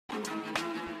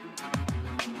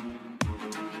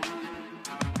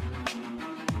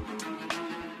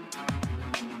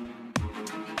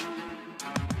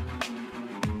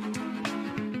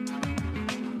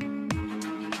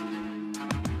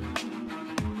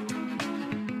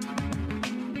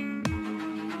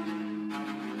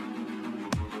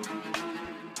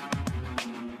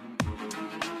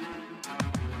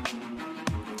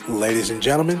Ladies and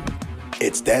gentlemen,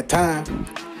 it's that time.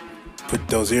 Put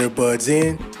those earbuds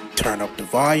in, turn up the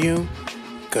volume,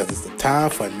 because it's the time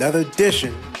for another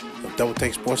edition of Double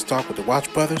Take Sports Talk with the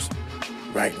Watch Brothers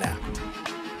right now. All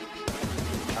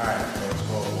right, so let's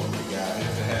go over what we got.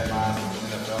 Here's the headlines from the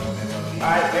NFL and MLB.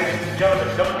 All right, ladies and gentlemen,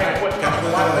 Double Take Sports Talk.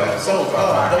 Double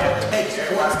Take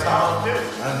Sports Talk.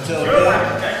 Until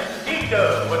then,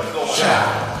 D-Dub, what's going on?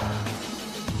 ciao.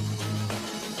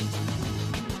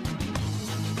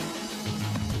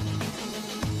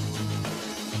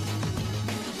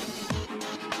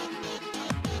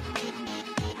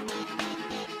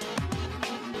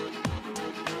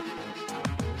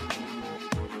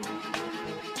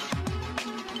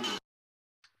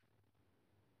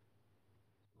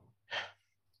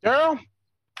 Girl,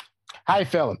 how you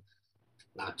feeling?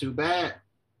 Not too bad.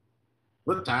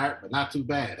 Look tired, but not too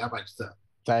bad. How about yourself?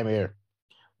 Same here.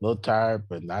 A little tired,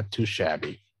 but not too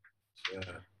shabby. Yeah.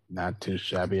 Not too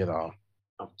shabby at all.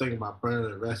 I'm thinking about burning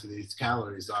the rest of these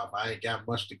calories off. I ain't got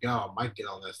much to go. I might get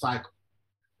on that cycle.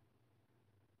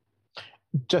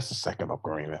 Just a second,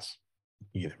 Uncle Remus.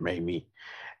 Either made me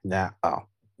now. Oh,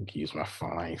 I can use my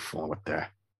phone. I ain't fooling with that.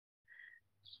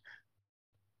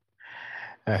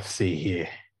 Let's see here.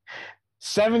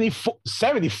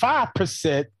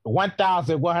 75%,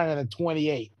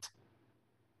 1,128.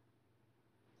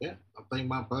 Yeah, I'm thinking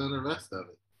about burning the rest of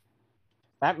it.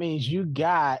 That means you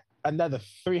got another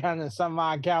 300 and some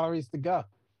odd calories to go.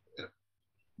 Yeah.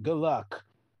 Good luck.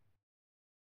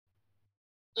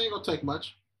 Ain't gonna take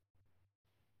much.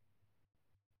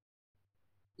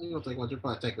 It'll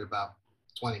probably take me about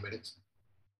 20 minutes.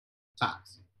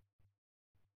 Tops.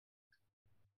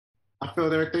 I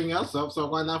filled everything else up, so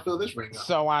why not fill this ring up?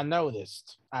 So I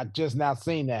noticed. I just now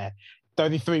seen that.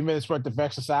 33 minutes worth of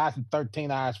exercise and 13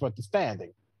 hours worth of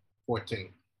standing.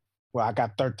 14. Well, I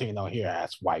got 13 on here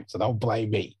as white, so don't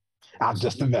blame me. I'm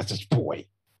just a message boy.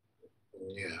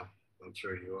 Yeah, I'm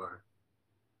sure you are.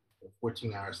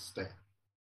 14 hours to stand.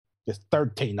 Just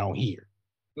 13 on here.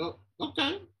 Well,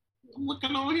 okay. I'm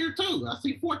looking over here too. I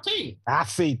see 14. I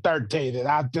see 13, and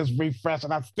I just refresh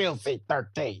and I still see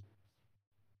 13.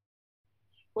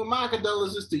 Well, my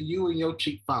condolences to you and your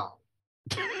cheap phone.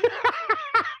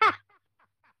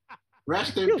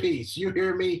 Rest in peace. You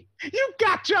hear me? You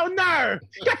got your nerve.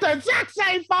 You got the exact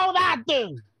same phone I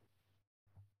do.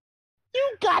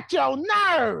 You got your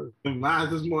nerve.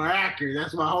 Mine's is more accurate.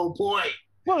 That's my whole point.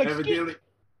 Well, Evidently.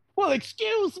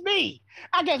 excuse me.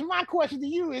 I guess my question to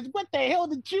you is, what the hell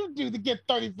did you do to get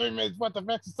 33 minutes worth of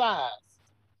exercise?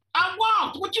 I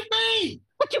walked. What you mean?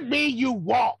 What you mean you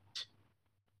walked?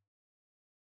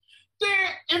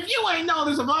 If you ain't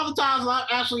noticed, of all the times I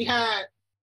actually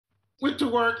went to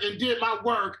work and did my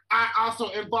work, I also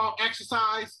involved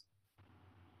exercise.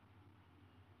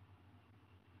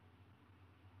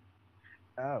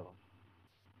 Oh.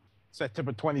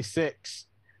 September 26,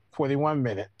 41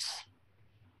 minutes.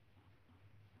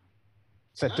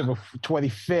 September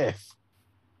 25th,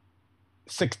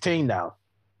 16 now.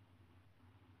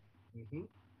 Mm-hmm.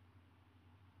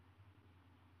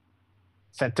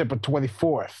 September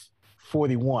 24th,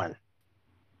 41.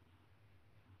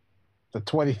 The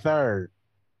 23rd,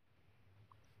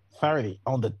 30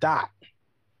 on the dot.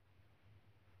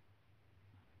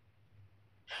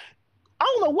 I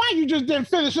don't know why you just didn't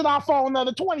finish it off on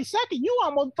the 22nd. You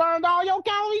almost burned all your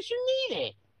calories you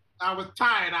needed. I was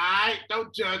tired, all right?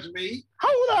 Don't judge me.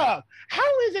 Hold up. How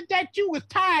is it that you was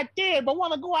tired then but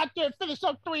want to go out there and finish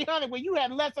up 300 when you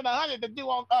had less than 100 to do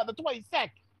on the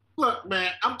 22nd? Look,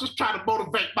 man, I'm just trying to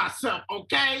motivate myself,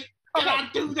 okay? Can I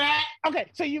do that? Okay,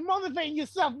 so you're motivating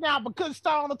yourself now but couldn't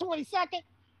start on the 22nd?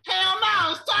 Hell no, I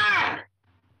was tired.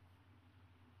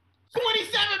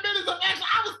 27 minutes of extra.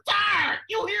 I was tired.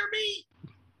 You hear me?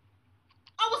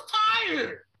 I was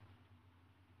tired.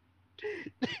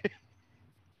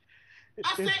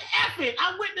 I said, F it.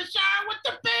 I went in the shower with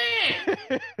the bed.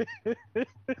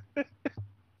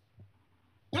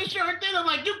 They sure did. I'm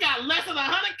like, you got less than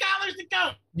 100 calories to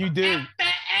go. You do. F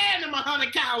that and them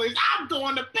 100 calories. I'm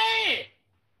going to bed.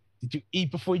 Did you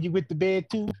eat before you went to bed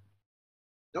too?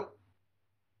 Nope.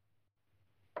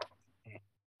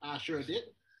 I sure did.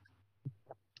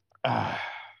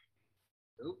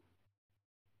 Nope.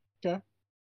 Okay.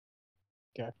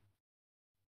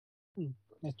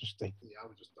 Interesting. Yeah, I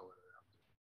was just throwing it out there.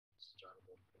 Just trying to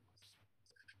motivate myself.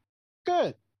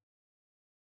 Good.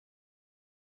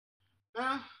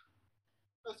 Now,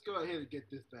 let's go ahead and get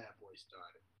this bad boy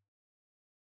started.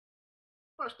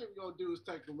 First thing we're gonna do is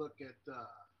take a look at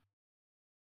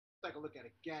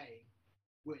a game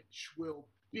which will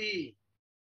be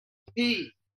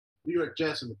the New York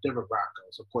Jets and the Denver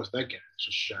Broncos. Of course, that game is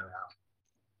just shut out.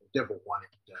 Denver won it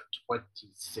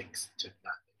 26-0.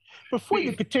 Before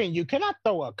you continue, can I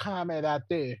throw a comment out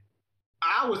there?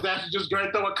 I was actually just going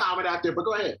to throw a comment out there, but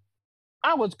go ahead.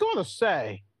 I was going to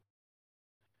say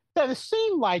that it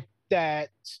seemed like that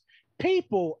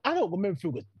people, I don't remember if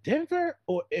it was Denver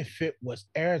or if it was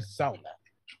Arizona.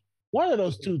 One of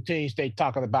those two teams they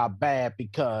talking about bad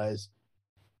because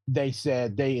they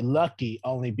said they lucky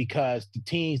only because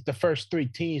the first three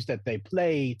teams that they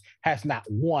played has not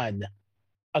won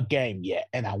a game yet.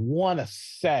 And I want to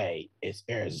say it's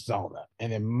Arizona,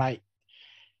 and it might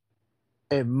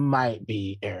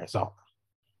be Arizona.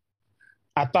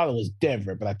 I thought it was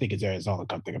Denver, but I think it's Arizona.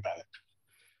 Come think about it.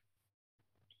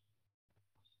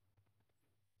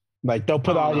 Like, don't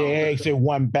put all your eggs in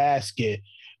one basket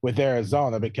with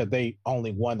Arizona because they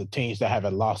only won the teams that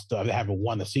haven't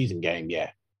won a season game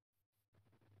yet.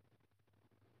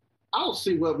 I don't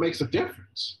see what makes a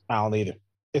difference. I don't either.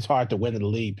 It's hard to win in the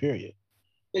league, period.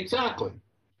 Exactly.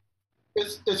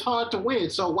 It's hard to win,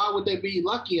 so why would they be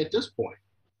lucky at this point?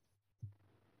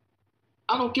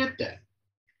 I don't get that.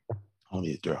 I don't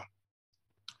either.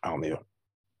 I don't either.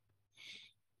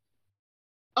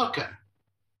 Okay.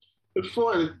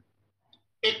 Before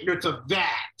ignorance of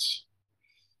that,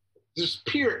 just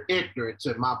pure ignorance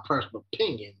in my personal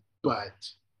opinion, but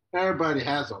everybody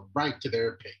has a right to their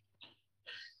opinion.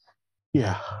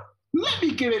 Yeah. Let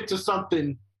me get into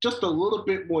something just a little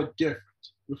bit more different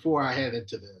before I head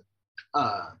into the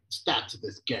stats of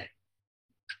this game.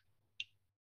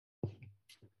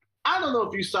 I don't know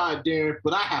if you saw it, Darren,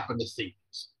 but I happen to see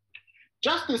this.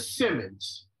 Justice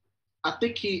Simmons, I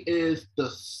think he is the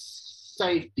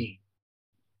safety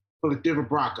for the Denver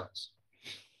Broncos.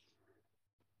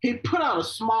 He put out a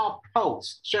small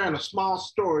post sharing a small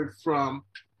story from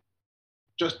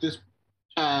just this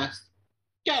past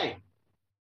game.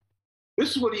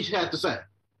 This is what he had to say.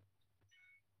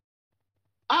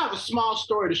 I have a small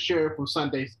story to share from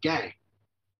Sunday's game.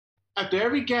 After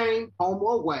every game, home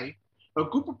or away, a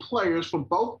group of players from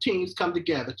both teams come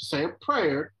together to say a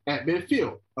prayer at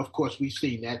midfield. Of course, we've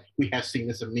seen that. We have seen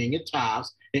this a million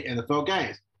times in NFL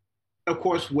games. Of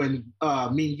course, when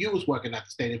me and you was working at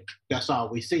the stadium, that's all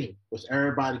we seen was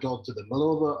everybody go to the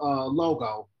middle of the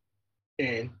logo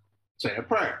and say a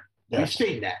prayer. Yes. We've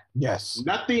seen that. Yes.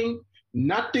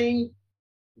 Nothing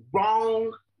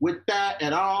wrong with that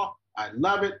at all. I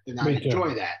love it and I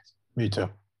enjoy that. Me too.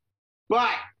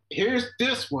 But here's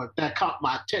this one that caught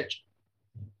my attention.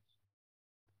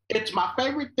 It's my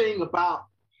favorite thing about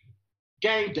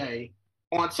game day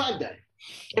on Sunday.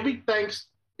 Giving thanks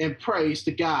and praise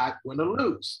to God win or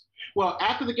lose. Well,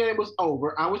 after the game was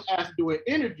over, I was asked to do an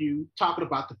interview talking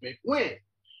about the big win.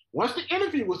 Once the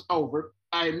interview was over,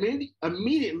 I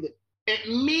immediately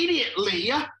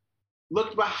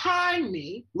looked behind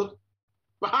me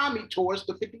towards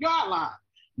the 50-yard line,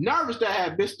 nervous that I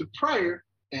had missed the prayer,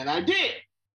 and I did.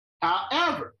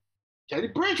 However, Teddy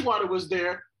Bridgewater was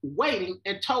there waiting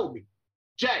and told me,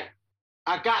 Jay,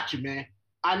 I got you, man.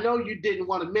 I know you didn't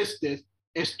want to miss this,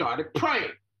 and started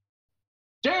praying.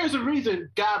 There's a reason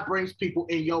God brings people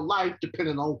in your life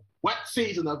depending on what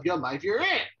season of your life you're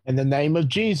in. In the name of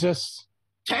Jesus.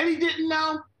 Teddy didn't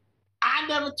know. I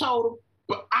never told him,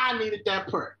 but I needed that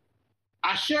prayer.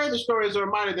 I share the story as a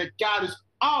reminder that God is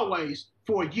always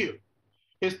for you.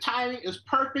 His timing is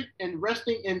perfect, and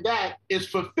resting in that is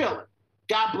fulfilling.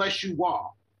 God bless you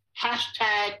all.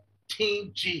 Hashtag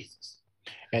Team Jesus.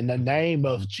 In the name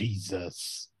of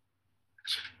Jesus.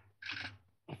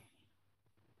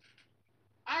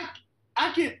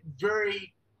 I get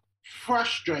very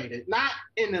frustrated, not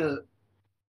in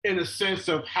a sense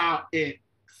of how it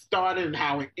started and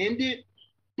how it ended,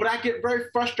 but I get very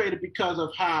frustrated because of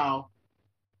how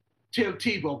Tim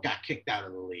Tebow got kicked out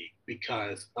of the league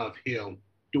because of him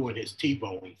doing his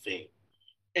Tebowing thing.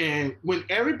 And when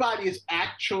everybody is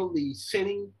actually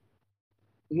sitting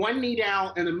one knee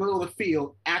down in the middle of the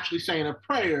field, actually saying a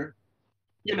prayer,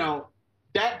 you know,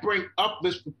 that brings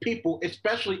uplift for people,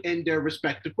 especially in their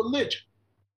respective religion.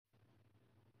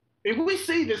 If we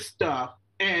see this stuff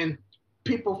and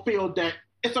people feel that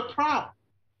it's a problem,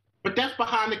 but that's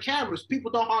behind the cameras.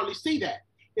 People don't hardly see that.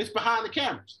 It's behind the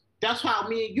cameras. That's how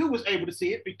me and you was able to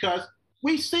see it because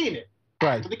we seen it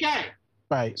after the game.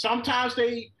 Right. Sometimes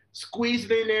they squeeze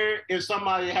it in there. If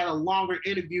somebody had a longer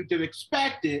interview than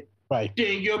expected, right,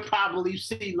 then you'll probably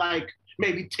see like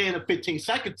maybe 10 or 15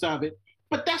 seconds of it.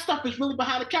 But that stuff is really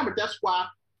behind the camera. That's why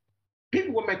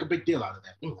people will make a big deal out of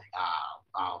that. They're like,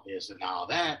 all this and all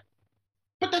that.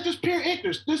 But that's just pure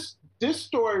ignorance. This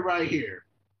story right here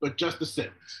with Justice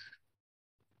Simmons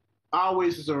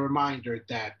always is a reminder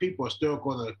that people are still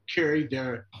going to carry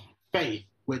their faith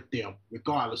with them,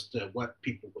 regardless of what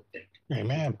people would think.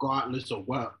 Amen. Regardless of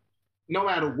what, no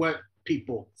matter what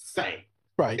people say,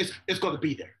 Right. it's going to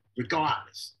be there,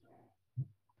 regardless.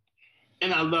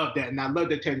 And I love that. And I love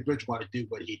that Teddy Bridgewater did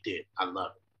what he did. I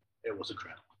love it. It was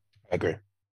incredible. I agree.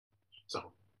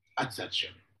 So I just had to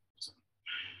share it. So.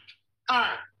 All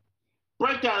right.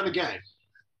 Breakdown of the game.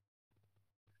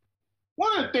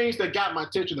 One of the things that got my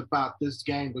attention about this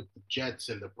game with the Jets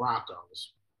and the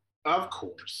Broncos, of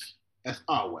course, as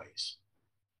always,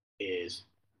 is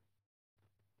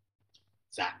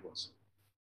Zach Wilson.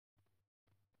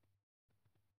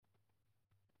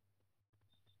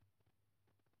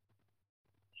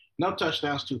 No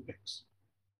touchdowns, 2 picks.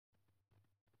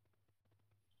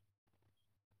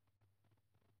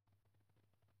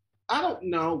 I don't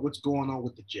know what's going on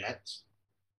with the Jets,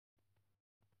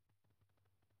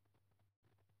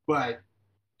 but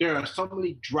there are so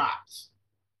many drops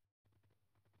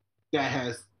that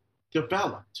has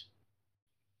developed.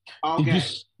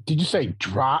 Did you say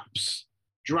drops?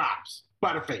 Drops.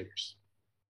 Butterfingers.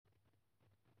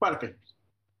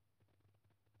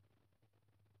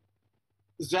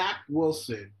 Zach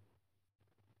Wilson,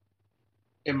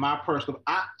 in my personal,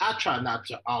 I try not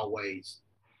to always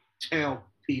tell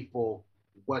people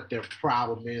what their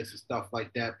problem is and stuff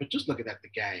like that, but just looking at the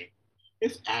game,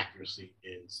 his accuracy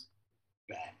is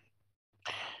bad.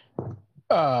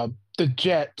 The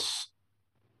Jets,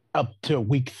 up to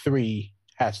week 3,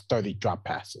 has 30 drop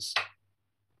passes.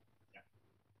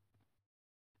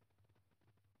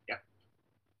 Yep.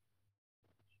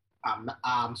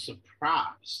 I'm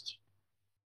surprised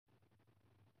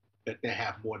that they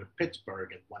have more than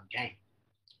Pittsburgh in one game.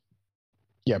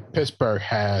 Yeah, Pittsburgh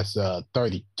has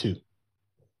 32.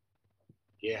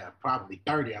 Yeah, probably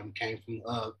 30 of them came from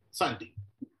Sunday.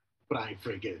 But I ain't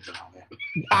forget it all that.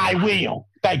 I will.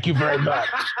 Thank you very much.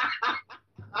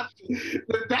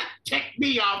 That ticked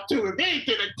me off too. If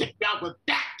anything, it ticked me off with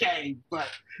that game. But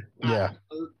yeah,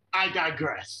 I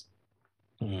digress.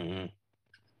 Mm-hmm.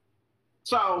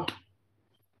 So,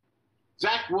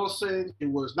 Zach Wilson, it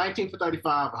was 19 for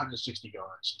 35, 160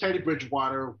 yards. Teddy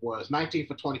Bridgewater was 19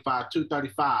 for 25,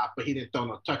 235, but he didn't throw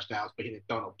no touchdowns, but he didn't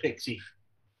throw no picks either.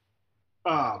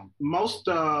 Most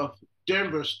of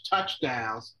Denver's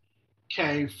touchdowns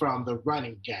came from the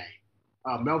running game.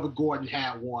 Melvin Gordon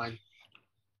had one.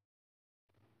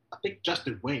 I think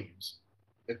Justin Williams,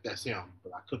 if that's him,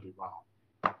 but I could be wrong.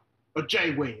 Or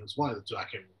Jay Williams, one of the two, I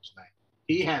can't remember his name.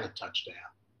 He had a touchdown.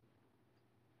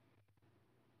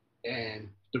 And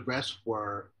the rest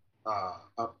were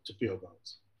up to field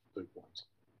goals, 3 points.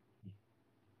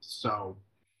 So,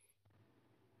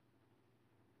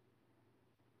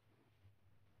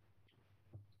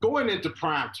 going into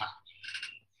prime time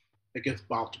against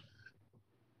Baltimore,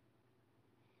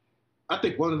 I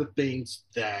think one of the things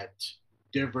that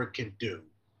Denver can do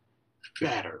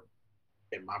better,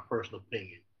 in my personal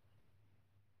opinion,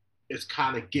 is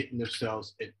kind of getting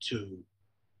themselves into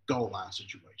goal line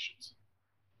situations.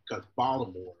 Because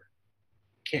Baltimore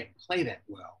can't play that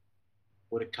well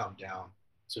when it comes down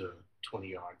to 20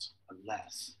 yards or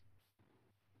less.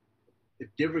 If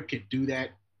Denver can do that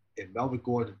and Melvin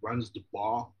Gordon runs the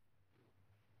ball,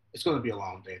 it's going to be a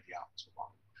long day at the office for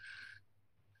Baltimore.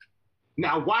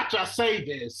 Now, watch I say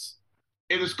this,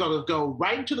 and it's going to go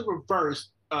right into the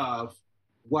reverse of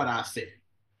what I said.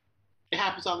 It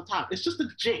happens all the time. It's just a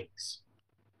jinx.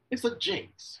 It's a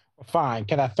jinx. Fine.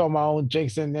 Can I throw my own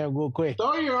jinx in there real quick?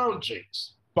 Throw your own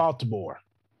jinx. Baltimore.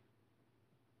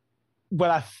 But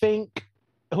I think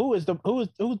who's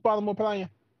Baltimore playing?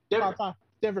 Denver.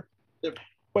 Denver.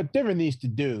 What Denver needs to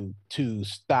do to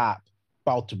stop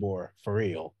Baltimore for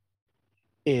real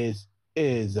is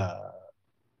the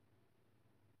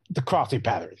crossing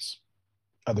patterns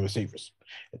of the receivers.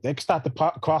 If they can stop the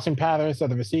crossing patterns of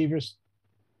the receivers,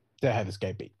 they'll have this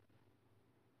game beat.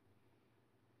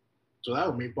 So that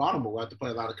would mean Baltimore will have to play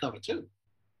a lot of cover too.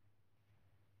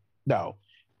 No,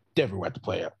 Denver will have to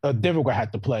play. Denver will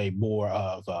have to play more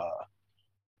of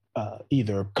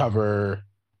either cover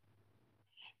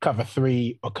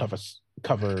 3 or cover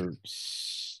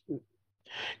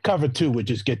 2 would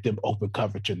just get them open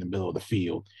coverage in the middle of the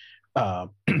field.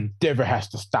 Denver has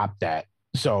to stop that,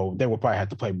 so they will probably have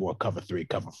to play more cover 3,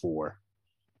 cover 4,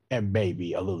 and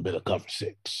maybe a little bit of cover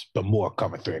 6, but more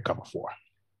cover 3 and cover 4.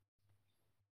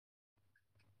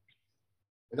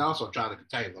 And also try to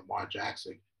contain Lamar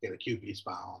Jackson, get a QB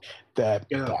spot on. Get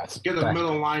a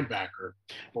middle linebacker.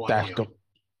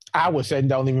 I would say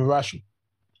don't even rush him.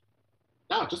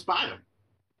 No, just buy him.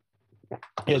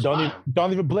 Yeah,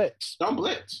 don't even blitz. Don't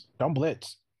blitz. Don't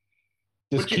blitz.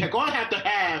 But you're going to have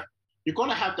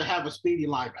to have a speedy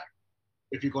linebacker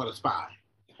if you're going to spy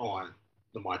on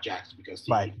Lamar Jackson because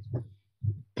Right.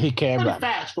 He can pretty run.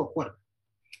 fast for a quarterback.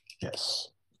 Yes.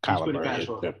 He's Kyler pretty Murray fast is,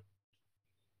 for. yeah.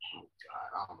 Oh God,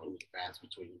 I don't know who's fast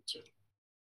between you two.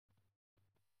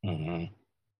 Mhm.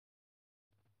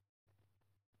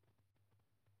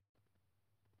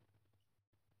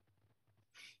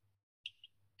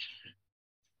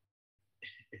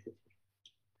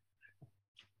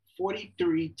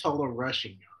 $43 total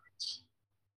rushing yards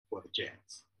for the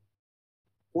Jets.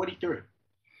 43.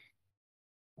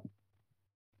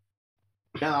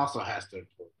 That also has to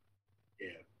improve.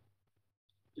 Yeah.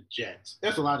 The Jets.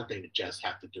 There's a lot of things the Jets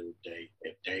have to do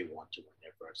if they want to win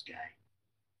their first game.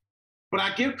 But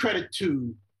I give credit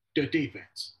to their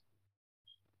defense.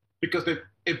 Because if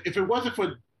it wasn't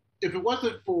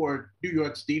for New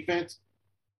York's defense,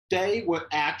 they would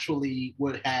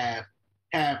have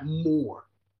had more.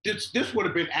 This would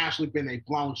have been a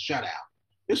blown shutout.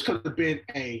 This could have been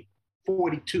a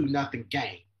 42-0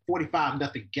 game,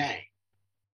 45-0 game.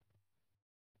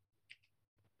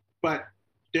 But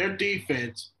their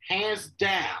defense, hands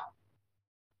down,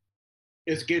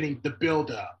 is getting the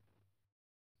build-up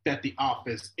that the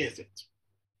offense isn't.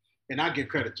 And I give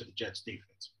credit to the Jets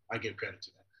defense. I give credit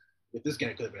to that. But this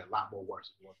game could have been a lot more worse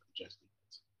if it wasn't for the Jets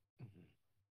defense.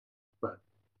 But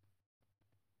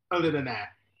other than that,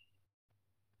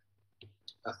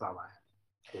 that's all I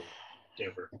have for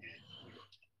Denver and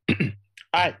New York.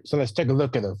 All right, so let's take a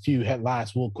look at a few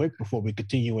headlines real quick before we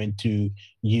continue into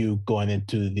you going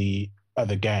into the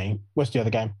other game. What's the other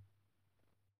game?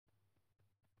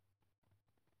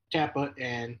 Tampa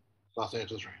and Los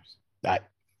Angeles Rams. All right,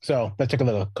 so let's take a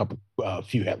look at a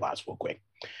few headlines real quick.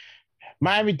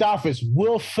 Miami Dolphins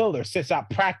Will Fuller sits out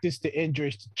practice to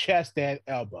injuries to chest and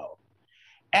elbow.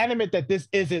 Adamant that this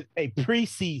isn't a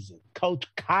preseason, Coach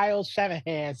Kyle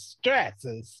Shanahan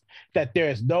stresses that there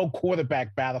is no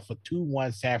quarterback battle for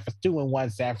 2-1 San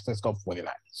Francisco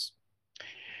 49ers.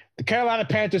 The Carolina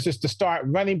Panthers is to start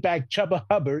running back Chuba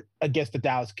Hubbard against the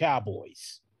Dallas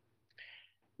Cowboys.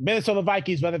 Minnesota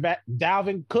Vikings running back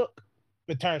Dalvin Cook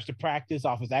returns to practice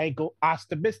off his ankle,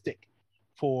 optimistic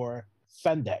for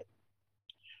Sunday.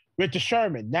 Richard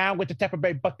Sherman, now with the Tampa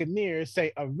Bay Buccaneers,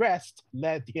 say arrest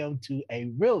led him to a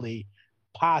really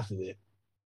positive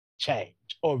change,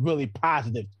 or really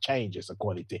positive changes,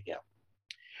 according to him.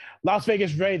 Las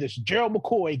Vegas Raiders, Gerald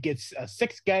McCoy gets a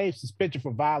 6-game suspension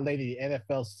for violating the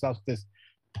NFL substance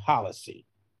policy.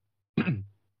 And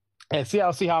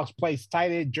Seattle Seahawks placed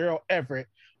tight end Gerald Everett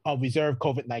on reserve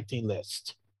COVID-19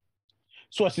 list.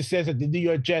 Sources says that the New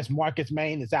York Jets' Marcus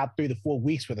Maye is out 3 to 4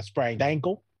 weeks with a sprained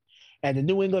ankle. And the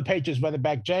New England Patriots running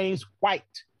back James White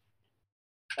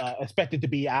expected to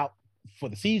be out for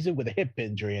the season with a hip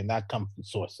injury, and that comes from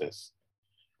sources.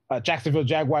 Jacksonville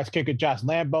Jaguars kicker Josh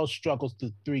Lambo struggles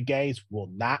through 3 games,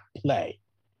 will not play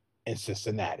in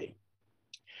Cincinnati.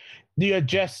 New York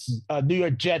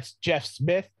Jets Jeff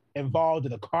Smith involved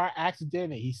in a car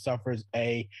accident, and he suffers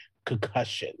a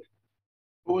concussion.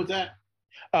 Who was that?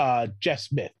 Jeff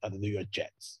Smith of the New York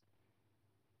Jets.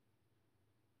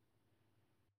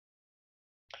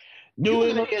 You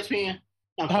looking at ESPN?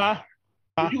 Huh?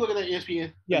 Were you looking at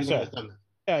ESPN? Yes, sir.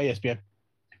 ESPN.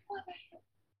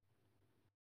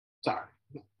 Sorry.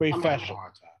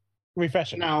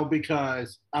 Refresh it. No,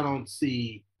 because I don't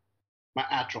see my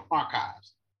actual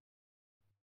archives.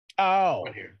 Oh.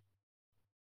 Right here.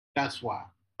 That's why.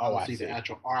 I see the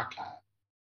actual archive.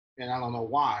 And I don't know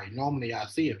why. Normally I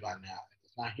see it by now.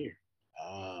 It's not here.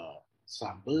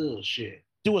 Some bullshit.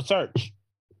 Do a search.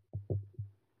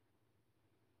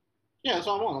 Yeah, that's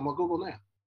all I'm on. I'm on Google now.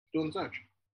 Doing the search.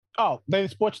 Oh, Daily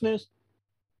Sports News?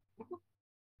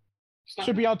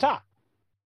 Should be on top.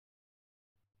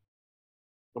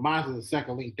 But mine is the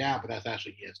second link down, but that's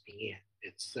actually ESPN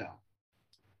itself.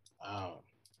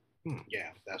 Yeah,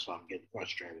 that's why I'm getting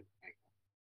frustrated.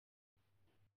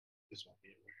 This won't be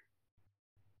it.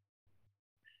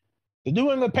 The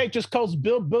New England Patriots coach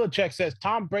Bill Belichick says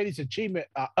Tom Brady's achievements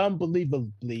are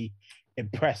unbelievably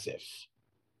impressive.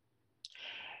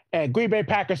 And Green Bay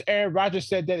Packers Aaron Rodgers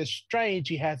said that it's strange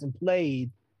he hasn't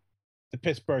played the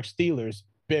Pittsburgh Steelers,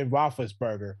 Ben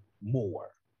Roethlisberger, more.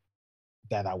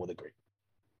 That I would agree.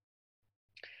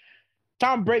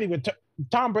 Tom Brady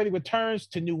returns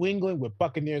to New England with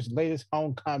Buccaneers' latest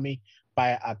homecoming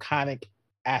by an iconic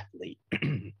athlete.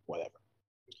 Whatever.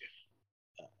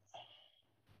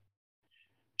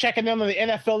 Checking in on the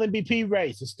NFL MVP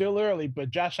race. It's still early,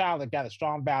 but Josh Allen got a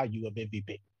strong value of MVP.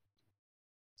 That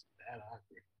I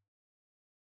agree.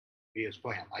 He is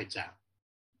playing lights out.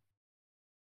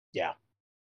 Yeah.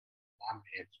 I'm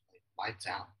here to play lights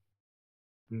out.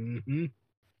 Mm-hmm.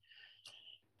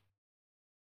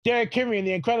 Derrick Henry,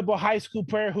 the incredible high school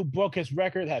player who broke his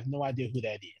record, have no idea who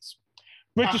that is.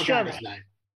 Richard Sherman. His name.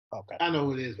 Okay. I know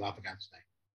who it is, but I forgot his name.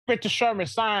 Richard Sherman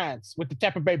signs with the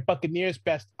Tampa Bay Buccaneers.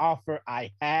 Best offer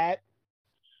I had.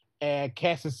 And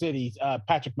Kansas City's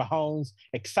Patrick Mahomes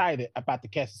excited about the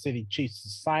Kansas City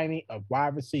Chiefs signing of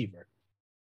wide receiver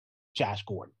Josh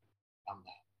Gordon.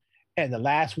 And the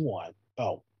last one,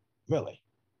 oh, really?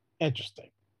 Interesting.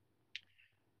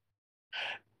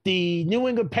 The New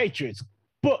England Patriots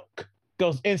book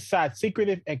goes inside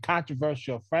secretive and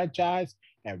controversial franchise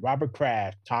and Robert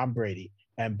Kraft, Tom Brady,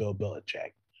 and Bill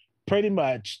Belichick. Pretty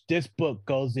much, this book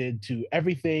goes into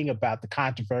everything about the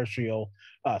controversial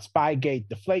Spygate,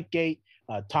 Deflategate,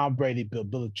 Tom Brady, Bill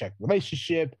Belichick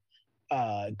relationship.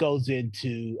 Goes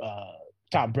into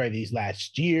Tom Brady's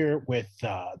last year with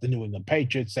the New England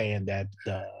Patriots, saying that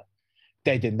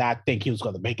they did not think he was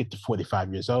going to make it to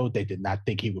 45 years old. They did not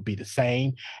think he would be the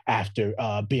same after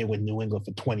being with New England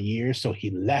for 20 years. So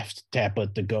he left Tampa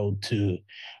to go to,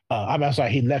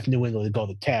 he left New England to go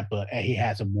to Tampa, and he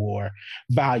has a more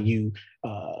value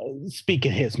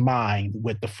speaking his mind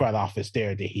with the front office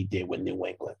there than he did with New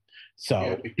England. So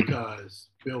yeah, because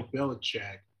Bill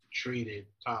Belichick treated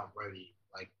Tom Brady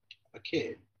like a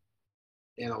kid.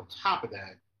 And on top of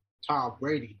that, Tom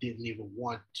Brady didn't even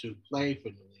want to play for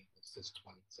New England since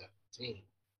 2017.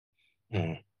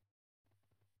 Mm.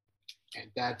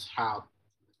 And that's how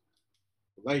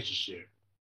the relationship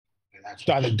and that's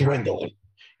started dwindling.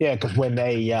 Yeah, because when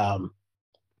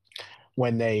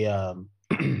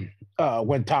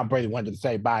Tom Brady wanted to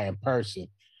say bye in person,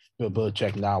 Bill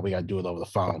Belichick, now we got to do it over the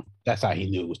phone. That's how he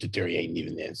knew it was deteriorating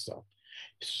even then. So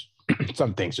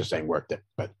some things just ain't worth it.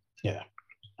 But yeah,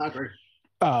 I agree.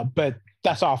 But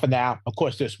that's all for now. Of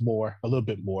course, there's more, a little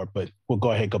bit more, but we'll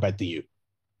go ahead and go back to you.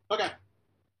 Okay.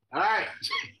 All right.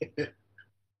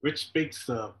 Rich speaks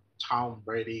of Tom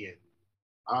Brady and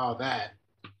all that.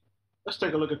 Let's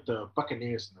take a look at the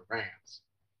Buccaneers and the Rams.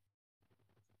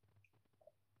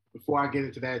 Before I get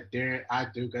into that, Darren, I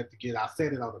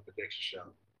said it on the prediction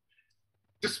show.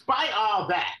 Despite all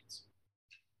that,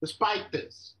 despite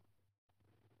this,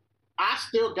 I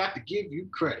still got to give you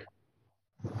credit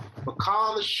for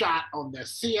calling the shot on that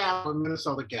Seattle and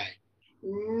Minnesota game.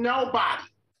 Nobody,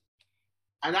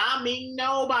 and I mean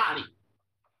nobody,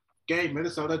 gave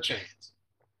Minnesota a chance.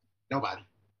 Nobody.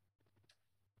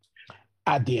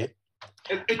 I did.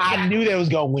 I knew they was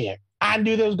going to win.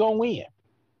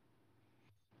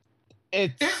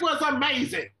 It was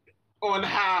amazing on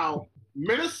how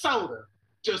Minnesota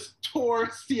just tore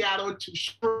Seattle to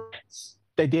shreds.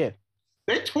 They did.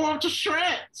 They tore them to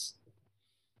shreds.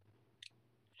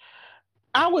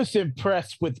 I was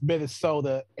impressed with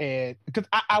Minnesota, and because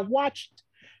I watched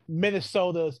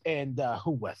Minnesota's and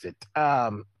who was it?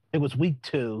 It was week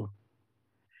 2.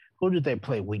 Who did they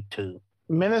play week 2?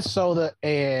 Minnesota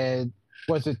and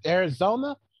was it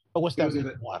Arizona or what's that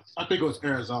one? I think it was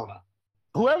Arizona.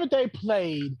 Whoever they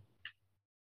played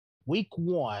week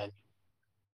 1,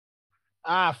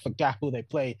 I forgot who they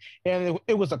played, and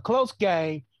it was a close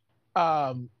game.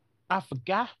 I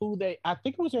forgot who I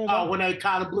think it was Arizona. Oh, when they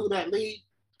kind of blew that lead.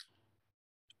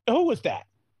 Who was that?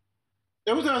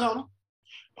 It was Arizona.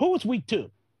 Who was week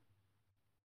 2?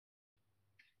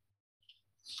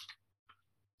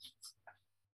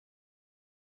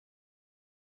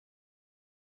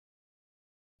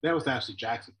 That was actually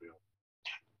Jacksonville.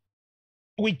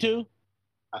 Week 2?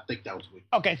 I think that was week.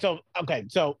 Okay,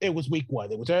 so it was week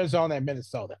 1. It was Arizona and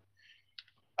Minnesota.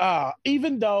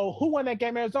 Even though who won that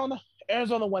game? Arizona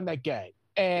won that game.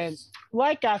 And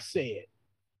like I said,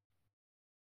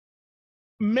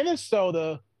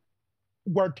 Minnesota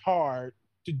worked hard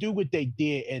to do what they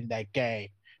did in that game.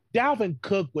 Dalvin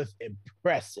Cook was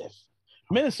impressive.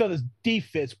 Minnesota's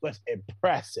defense was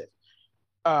impressive.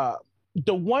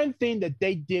 The one thing that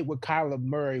they did with Kyler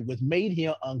Murray was made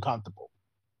him uncomfortable.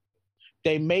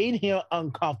 They made him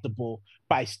uncomfortable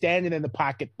by standing in the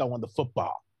pocket throwing the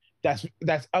football. That's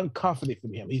uncomfortable for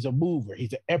him. He's a mover.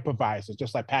 He's an improviser,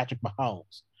 just like Patrick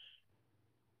Mahomes.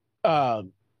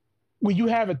 When you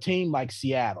have a team like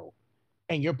Seattle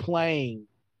and you're playing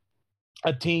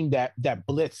a team that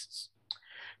blitzes,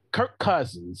 Kirk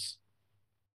Cousins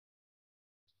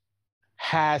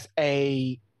has let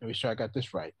me make sure I got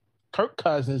this right. Kirk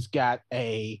Cousins got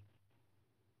a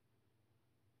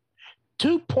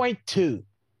 2.2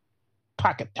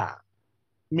 pocket time,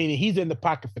 meaning he's in the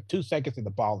pocket for 2 seconds and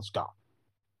the ball is gone.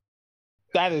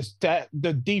 That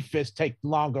the defense take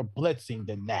longer blitzing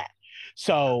than that.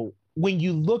 So when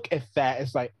you look at that,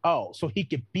 it's like, oh, so he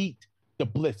can beat the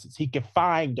blitzes. He can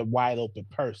find the wide open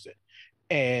person.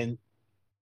 And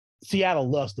Seattle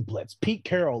loves to blitz. Pete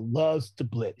Carroll loves to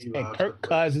blitz. And Kirk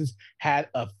Cousins had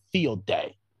a field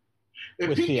day.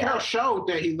 And Pete Carroll showed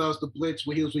that he loves to blitz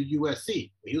when he was with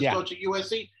USC. When he was coaching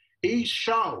USC, he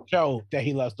showed that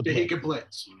he loves to blitz. He can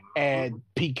blitz. And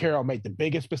Pete Carroll made the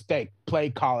biggest mistake, play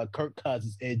calling Kirk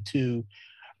Cousins into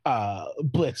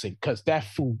blitzing, because that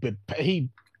fool, he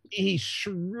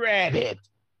shredded.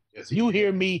 Yes, you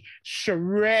hear me?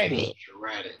 Shredded.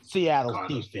 Seattle's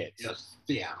defense. Yes,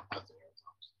 Seattle.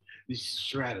 He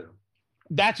shredded them.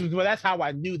 That's how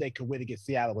I knew they could win against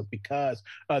Seattle, was because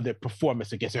of their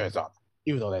performance against Arizona,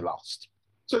 even though they lost.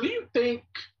 So do you think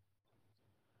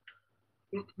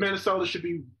Minnesota should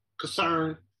be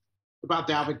concerned about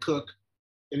Dalvin Cook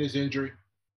and his injury?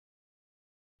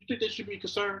 You think they should be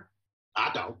concerned?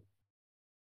 I don't.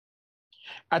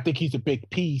 I think he's a big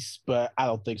piece, but I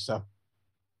don't think so.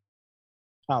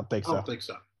 I don't think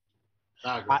so.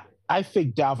 I agree. I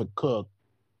think Dalvin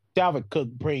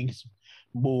Cook brings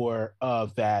more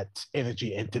of that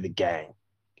energy into the game.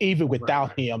 Even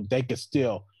without him, they could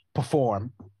still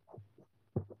perform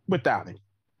without him.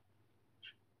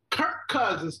 Kirk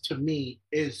Cousins, to me,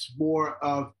 is more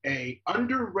of a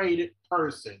underrated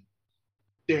person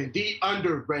than the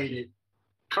underrated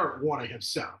Kurt Warner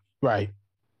himself. Right.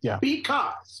 Yeah.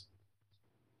 Because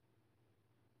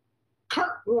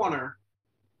Kurt Warner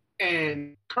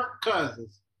and Kirk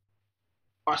Cousins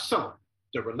are similar.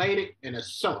 They're related and they're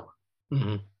similar.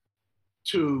 Mm-hmm.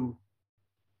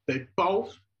 They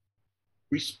both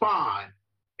respond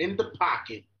in the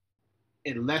pocket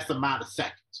in less amount of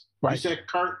seconds. Right. You said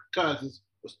Kirk Cousins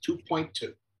was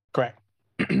 2.2. Correct.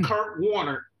 Kurt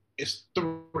Warner is 3.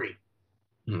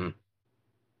 Mm-hmm.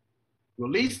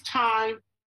 Release time,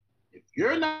 if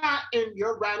you're not in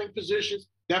your routing positions,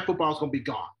 that football's going to be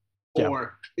gone. Yeah.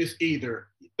 Or it's either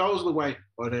he throws it away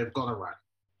or they're going to run it.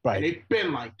 Right. And they've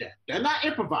been like that. They're not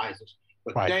improvisers,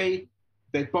 but they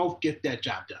both get that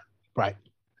job done. Right.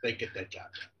 They get that job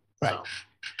done. Right. So,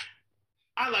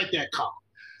 I like that call.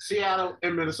 Seattle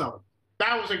and Minnesota.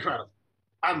 That was incredible.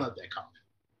 I love that call.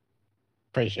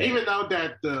 Appreciate even it.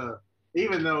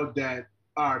 Even though that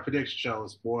our prediction show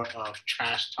is more of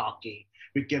trash talking,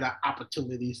 we get our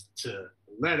opportunities to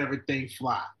let everything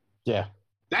fly. Yeah.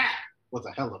 That was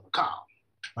a hell of a call.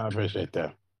 I appreciate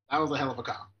that. That was a hell of a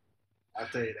call. I'll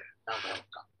tell you that. That was a hell of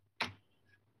a call.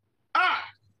 All right.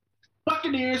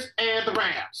 Buccaneers and the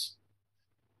Rams.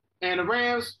 And the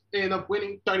Rams end up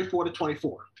winning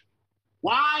 34-24.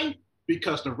 Why?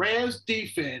 Because the Rams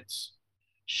defense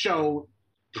showed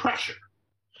pressure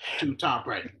to Tom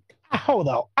Brady. Hold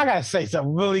on. I got to say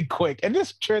something really quick. And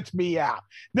this trips me out.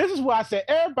 This is why I said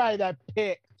everybody that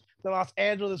picked the Los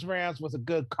Angeles Rams was a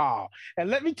good call. And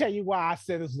let me tell you why I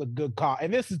said this was a good call.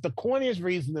 And this is the corniest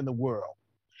reason in the world.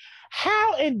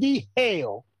 How in the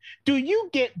hell do you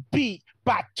get beat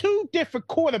by 2 different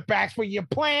quarterbacks when you're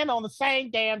playing on the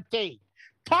same damn team?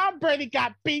 Tom Brady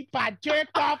got beat by Jared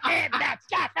Goff and Matt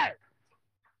Stafford.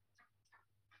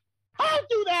 How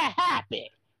do that happen?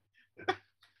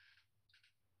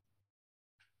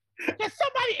 Can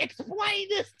somebody explain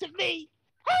this to me?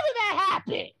 How did that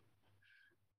happen?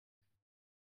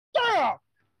 Girl,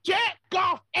 Jared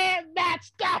Goff and Matt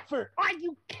Stafford. Are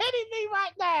you kidding me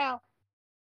right now?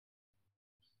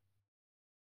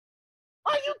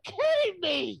 Are you kidding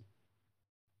me?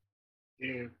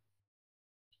 Yeah.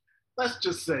 Let's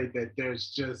just say that there's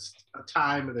just a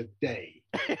time of the day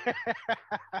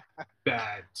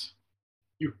that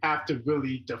you have to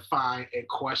really define and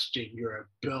question your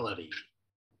ability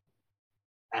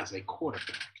as a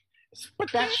quarterback. But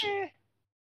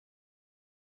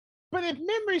if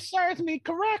memory serves me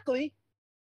correctly,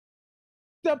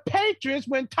 the Patriots,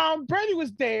 when Tom Brady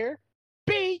was there,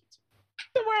 beat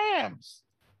the Rams.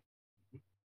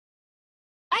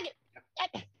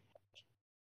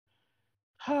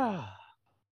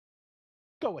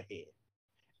 Go ahead.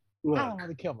 Look, I don't want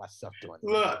to kill myself doing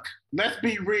this. Look, let's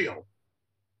be real.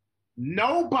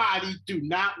 Nobody do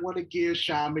not want to give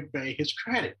Sean McVay his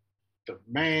credit. The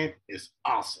man is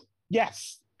awesome.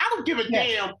 Yes. I don't give a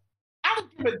damn. I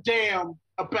don't give a damn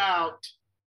about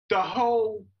the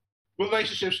whole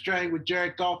relationship strain with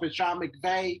Jared Goff and Sean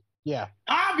McVay. Yeah.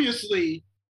 Obviously,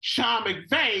 Sean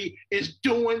McVay is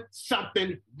doing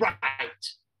something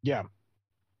right. Yeah.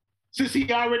 Since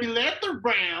he already led the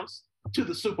Rams to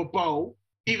the Super Bowl,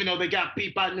 even though they got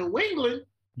beat by New England.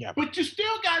 Yeah. But you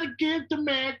still got to give the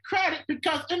man credit,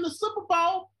 because in the Super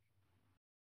Bowl,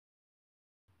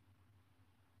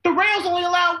 the Rams only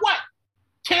allowed what?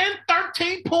 10,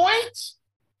 13 points?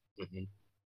 Mm-hmm.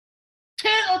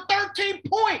 10 or 13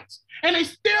 points. And they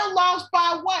still lost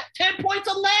by what? 10 points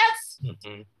or less?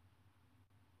 Mm-hmm.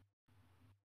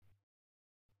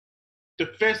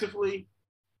 defensively,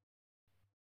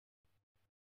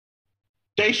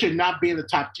 they should not be in the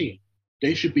top 10.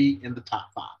 They should be in the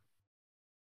top 5.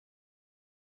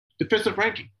 Defensive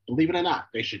ranking, believe it or not,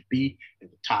 they should be in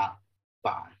the top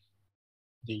 5.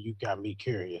 Then you got me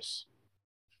curious.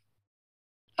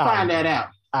 Find that out.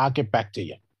 I'll get back to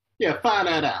you. Yeah, find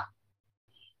that out.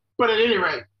 But at any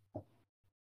rate,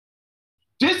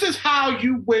 this is how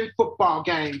you win football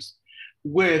games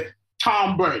with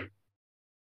Tom Brady.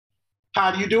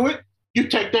 How do you do it? You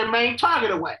take their main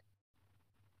target away.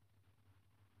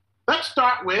 Let's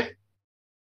start with,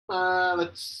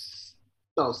 let's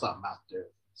throw something out there.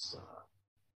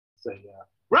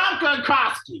 Rob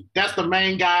Gronkowski. That's the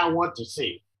main guy I want to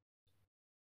see.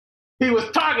 He was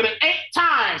targeted 8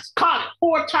 times, caught it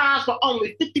 4 times for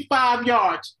only 55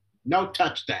 yards, no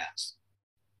touchdowns.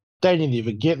 They didn't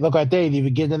even look like they didn't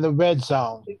even get in the red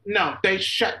zone. No, they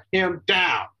shut him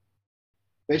down.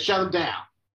 They shut him down.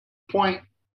 Point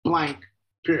blank,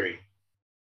 period.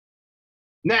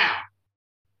 Now,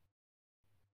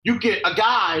 you get a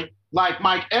guy like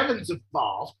Mike Evans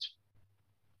involved,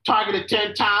 targeted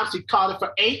 10 times, he caught it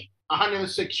for 8,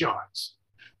 106 yards.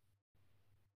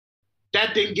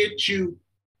 That didn't get you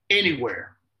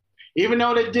anywhere. Even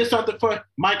though they did something for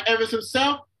Mike Evans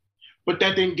himself, but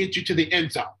that didn't get you to the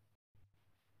end zone.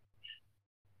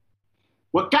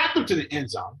 What got them to the end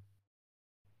zone?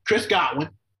 Chris Godwin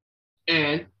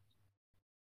and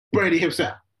Brady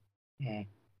himself. Mm-hmm.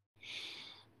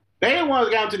 They didn't want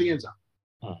to get them to the end zone.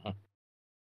 Mm-hmm.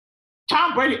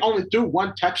 Tom Brady only threw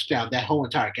 1 touchdown that whole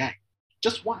entire game.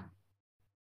 Just 1.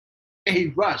 And he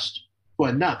rushed for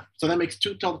another. So that makes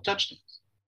 2 total touchdowns.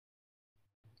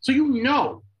 So you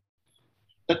know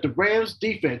that the Rams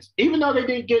defense, even though they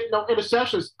didn't get no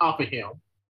interceptions off of him,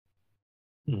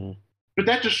 mm-hmm. but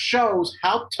that just shows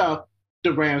how tough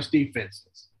the Rams defense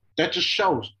is. That just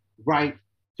shows right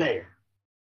there.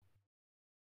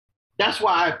 That's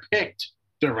why I picked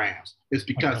the Rams, is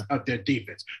because of their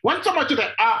defense. Wasn't so much of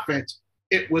their offense,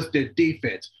 it was their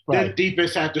defense. Right. Their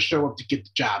defense had to show up to get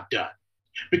the job done.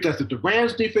 Because if the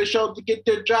Rams defense showed up to get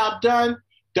their job done,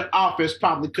 the offense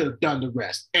probably could have done the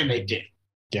rest. And they did.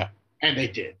 Yeah. And they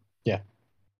did. Yeah.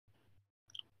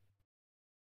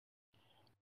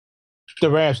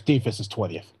 The Rams defense is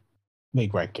 20th.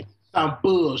 League ranking. Some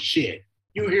bullshit.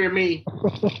 You hear me?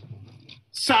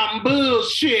 Some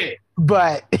bullshit.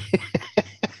 But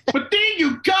then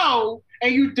you go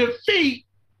and you defeat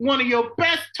one of your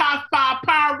best top 5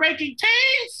 power ranking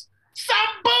teams? Some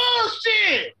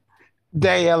bullshit.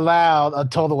 They allowed a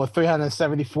total of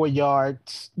 374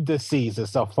 yards this season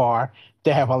so far.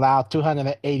 They have allowed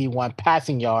 281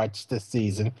 passing yards this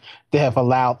season. They have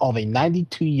allowed only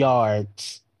 92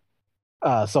 yards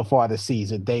so far this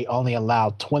season. They only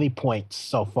allowed 20 points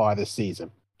so far this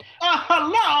season.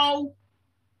 Hello?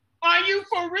 Are you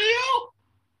for real?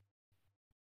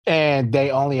 And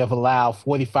they only have allowed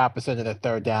 45% of the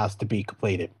third downs to be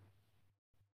completed.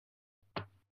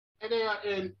 And they are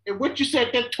in what you said,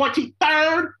 they're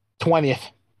 23rd?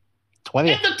 20th. In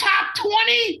the top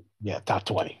 20? Yeah, top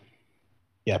 20.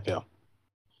 Yeah, Bill.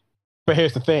 But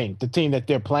here's the thing. The team that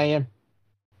they're playing,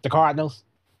 the Cardinals,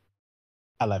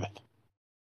 11th.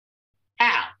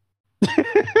 How?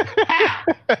 How?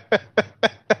 That's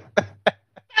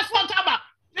what I'm talking about.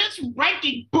 This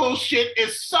ranking bullshit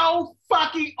is so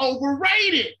fucking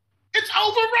overrated. It's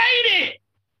overrated.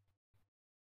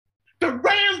 The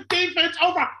Rams defense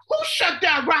over. Who shut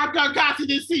down Rob Gronkowski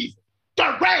this season?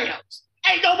 The Rams.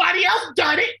 Ain't nobody else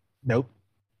done it. Nope.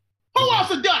 Who else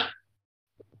has done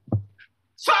it?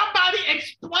 Somebody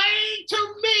explain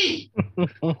to me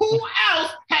who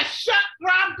else has shut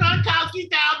Rob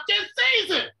Gronkowski down this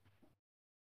season.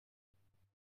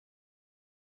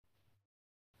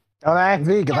 Don't ask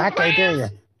me because I can't tell you.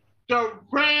 The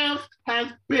Rams has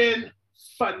been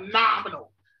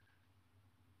phenomenal.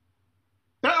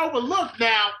 They're overlooked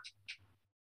now.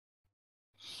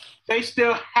 They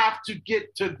still have to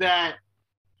get to that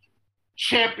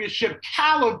championship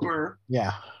caliber.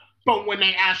 Yeah. From when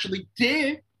they actually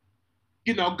did,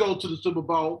 go to the Super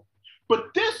Bowl. But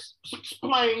this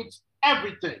explains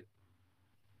everything.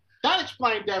 That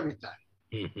explained everything.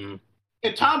 Mm-hmm.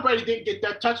 And Tom Brady didn't get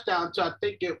that touchdown until I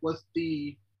think it was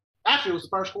the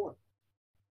first quarter.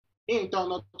 He ain't thrown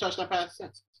no touchdown pass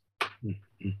since.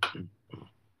 Mm-hmm.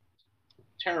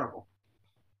 Terrible.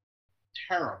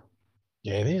 Terrible.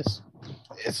 Yeah, it is.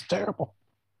 It's terrible.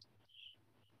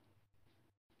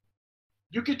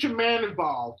 You get your man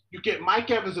involved. You get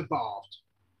Mike Evans involved.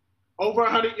 Over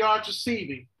 100 yards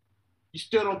receiving. You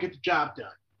still don't get the job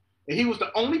done. And he was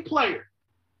the only player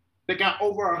that got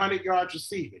over 100 yards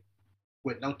receiving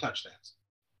with no touchdowns.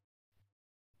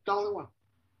 The only one.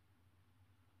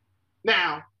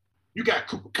 Now, you got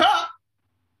Cooper Kupp.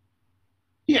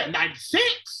 He had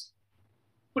 96,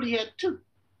 but he had 2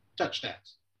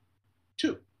 touchdowns.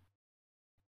 2.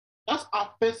 That's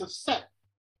offensive set.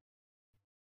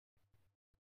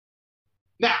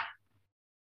 Now,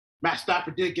 Matt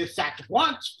Stafford did get sacked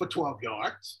once for 12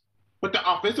 yards, but the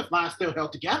offensive line still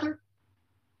held together.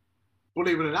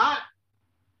 Believe it or not.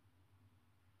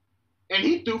 And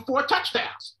he threw 4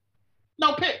 touchdowns.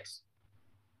 No picks.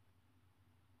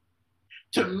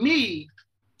 To me,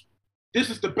 this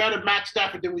is the better Matt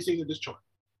Stafford than we've seen in Detroit.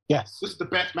 Yes. This is the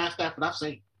best Matt Stafford I've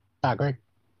seen. I agree.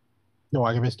 No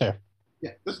arguments there.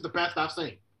 Yeah, this is the best I've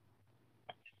seen.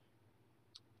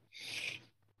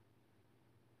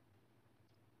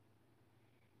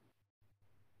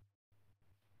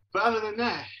 But other than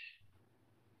that,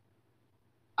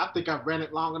 I think I've ran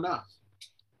it long enough.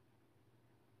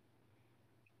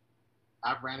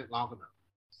 I've ran it long enough.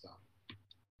 So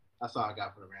that's all I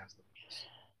got for the Rams.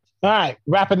 All right,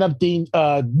 wrapping up the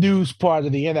news part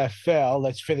of the NFL.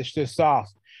 Let's finish this off.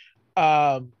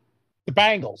 The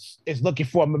Bengals is looking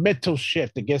for a momentum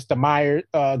shift against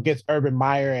against Urban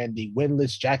Meyer and the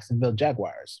winless Jacksonville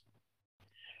Jaguars,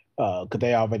 because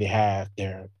they already have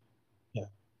their. Yeah,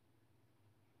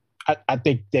 I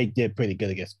think they did pretty good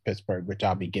against Pittsburgh, which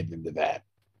I'll be getting into that.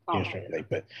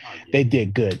 But they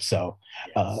did good, so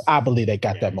I believe they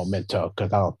got that momentum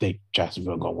because I don't think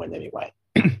Jacksonville gonna win anyway.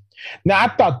 Now I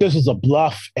thought this was a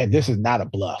bluff, and this is not a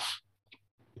bluff.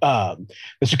 The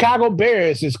Chicago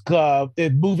Bears is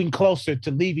moving closer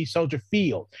to Leavey Soldier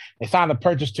Field. They signed a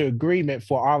purchase to agreement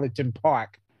for Arlington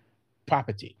Park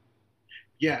property.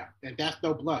 Yeah, and that's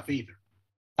no bluff either.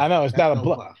 I know it's not a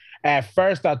bluff. At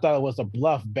first, I thought it was a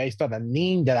bluff based on a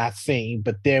meme that I seen,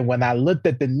 but then when I looked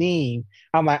at the meme,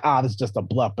 I'm like, this is just a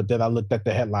bluff. But then I looked at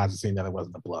the headlines and seen that it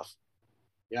wasn't a bluff.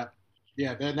 Yep.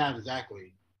 Yeah, they're not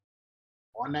exactly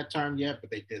on that term yet,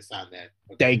 but they did sign that.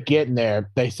 They getting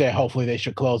there. They said hopefully they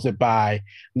should close it by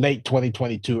late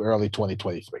 2022, early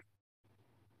 2023.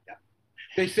 Yeah.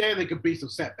 They said there could be some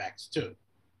setbacks too.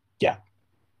 Yeah.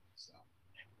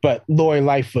 But Lori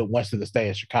Lightfoot wants them to stay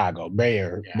in Chicago.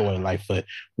 Mayor Lori Lightfoot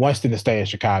wants them to stay in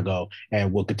Chicago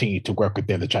and will continue to work with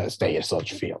them to try to stay in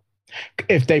Soldier Field.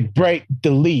 If they break the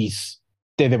lease,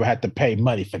 then they would have to pay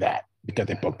money for that because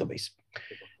they broke the lease.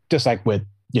 Just like with,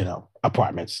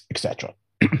 apartments, etc.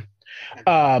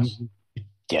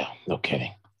 Yeah, no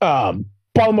kidding.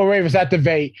 Baltimore Ravens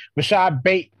activate Rashad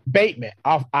Bateman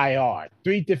off IR.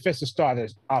 3 defensive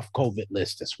starters off COVID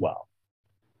list as well.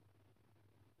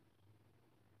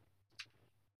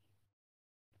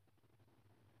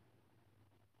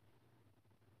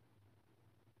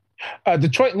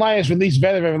 Detroit Lions released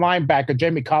veteran linebacker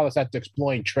Jamie Collins after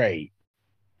exploring trade.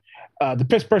 The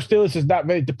Pittsburgh Steelers is not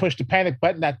ready to push the panic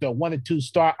button at the 1 and 2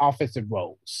 star offensive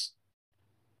roles.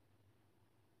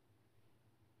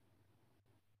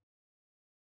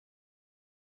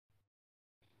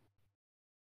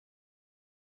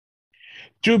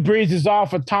 Drew Brees is off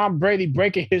for Tom Brady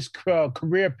breaking his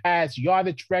career pass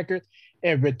yardage record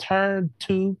and return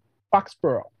to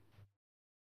Foxborough.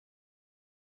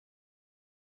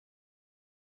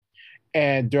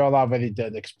 And Darrell already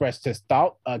did express his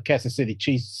thought. Kansas City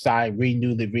Chiefs signed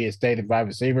newly reinstated wide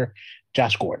receiver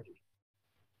Josh Gordon.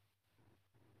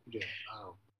 Yeah.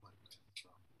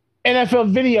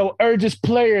 NFL video urges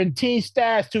player and team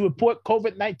staff to report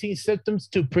COVID-19 symptoms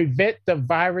to prevent the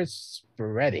virus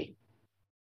spreading.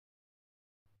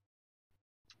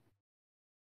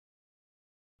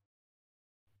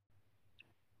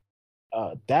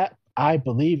 That, I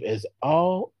believe, is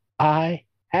all I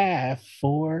have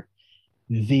for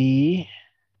the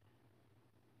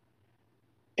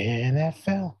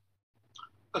NFL.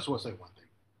 I just want to say one thing.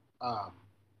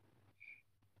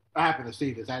 I happened to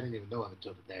see this. I didn't even know it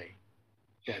until today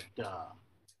that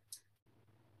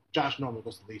Josh Norman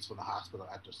was released from the hospital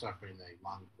after suffering a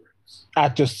lung bruise. I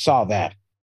just saw that.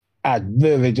 I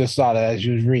literally just saw that as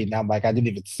you was reading. I'm like, I didn't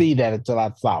even see that until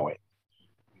I saw it.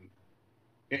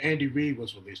 And Andy Reid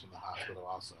was released from the hospital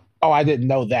also. Oh, I didn't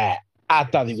know that. I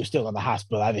thought he was still in the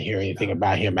hospital. I didn't hear anything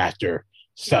about him after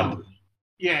Sunday. No.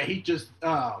 Yeah, he just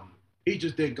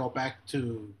didn't go back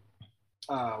to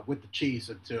with the Chiefs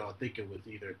until I think it was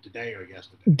either today or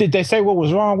yesterday. Did they say what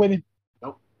was wrong with him?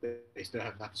 Nope, they still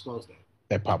have not disclosed that.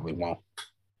 They probably won't.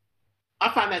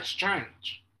 I find that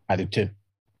strange. I do too.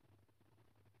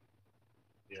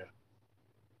 Yeah,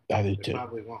 I do they too.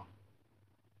 probably won't.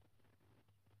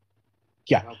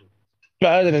 Yeah, but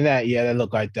other than that, yeah, they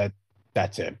look like that.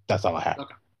 That's it. That's all I have.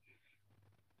 Okay.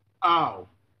 Oh,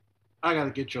 I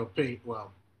gotta get your opinion.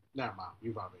 Well, never mind.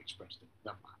 You've already expressed it.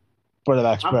 Never mind. What did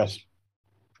I express?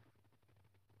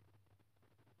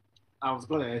 I was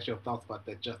going to ask your thoughts about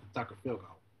that Justin Tucker field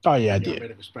goal. Oh, yeah, I You did.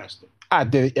 already expressed it. I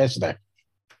did it yesterday.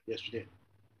 Yes, you did.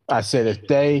 I said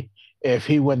if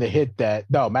he wouldn't have hit that,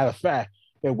 no, matter of fact,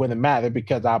 it wouldn't matter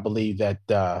because I believe that,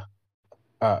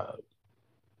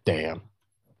 damn.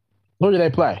 Who did they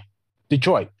play?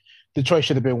 Detroit. Detroit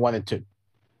should have been 1-2.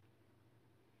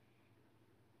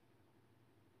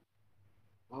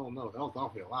 I don't know. That was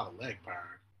awfully a lot of leg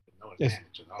power. No It's,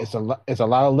 advantage at all. it's a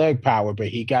lot of leg power, but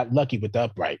he got lucky with the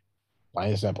upright. Plain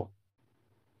and simple.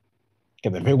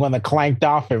 Because if he wouldn't have clanked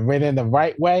off and ran in the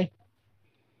right way,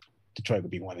 Detroit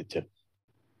would be 1-2.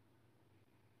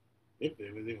 If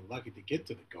they was even lucky to get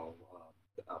to the goal,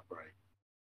 the upright.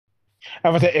 I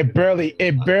was saying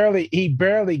he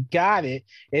barely got it.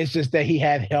 It's just that he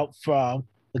had help from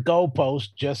the goalpost,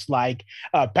 just like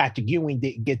Patrick Ewing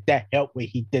didn't get that help when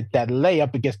he did that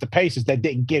layup against the Pacers that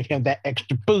didn't give him that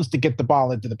extra boost to get the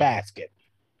ball into the basket.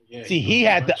 Yeah, See, he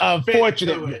had the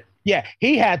unfortunate. Yeah,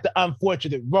 he had the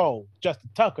unfortunate role. Justin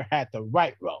Tucker had the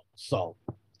right role. So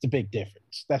it's a big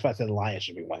difference. That's why I said the Lions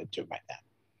should be 1-2 right now,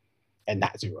 and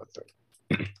not 0-3.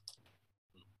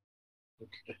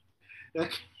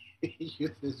 Okay. You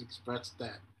just expressed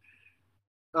that.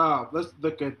 Let's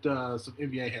look at some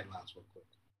NBA headlines real quick.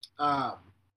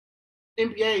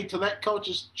 NBA to let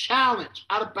coaches challenge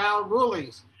out-of-bound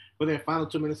rulings within the final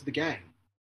 2 minutes of the game.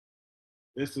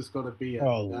 This is going to be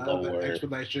another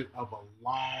explanation of a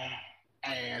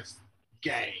long-ass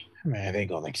game. Man, they're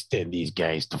going to extend these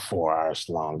games to 4 hours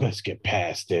long. Let's get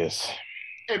past this.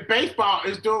 And baseball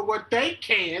is doing what they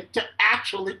can to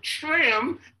actually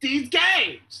trim these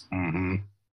games. Mm-hmm.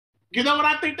 You know what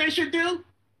I think they should do?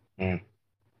 Mm.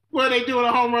 What are they doing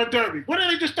a home run derby? When did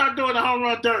they just start doing a home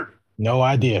run derby? No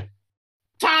idea.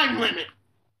 Time limit.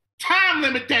 Time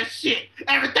limit that shit.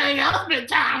 Everything else been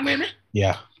time limit.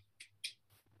 Yeah.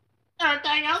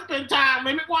 Everything else been time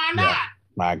limit. Why not?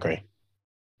 Yeah, I agree.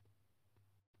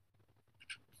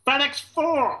 FedEx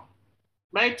Forum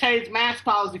maintains mask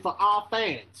policy for all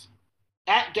fans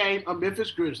at game of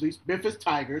Memphis Grizzlies, Memphis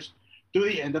Tigers through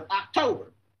the end of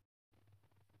October.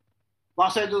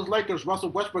 Los Angeles Lakers Russell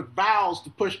Westbrook vows to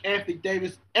push Anthony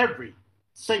Davis every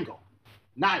single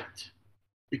night.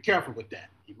 Be careful with that.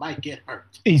 You might get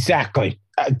hurt. Exactly.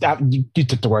 You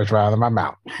took the words right out of my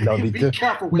mouth. No need be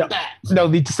careful with that. No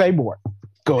need to say more.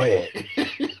 Go ahead.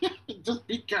 Just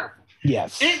be careful.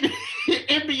 Yes.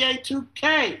 NBA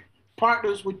 2K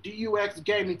partners with DUX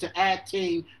Gaming to add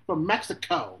team from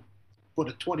Mexico for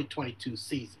the 2022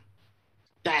 season.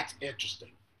 That's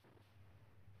interesting.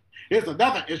 Here's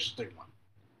another interesting one.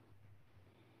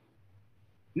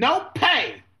 No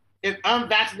pay if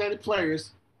unvaccinated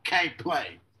players can't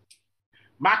play.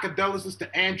 My condolences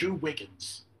to Andrew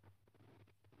Wiggins.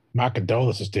 My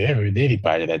condolences to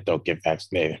anybody that don't get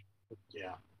vaccinated.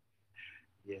 Yeah.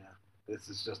 This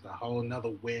is just a whole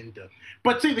nother window.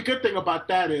 But see, the good thing about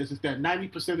that is that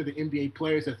 90% of the NBA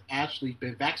players have actually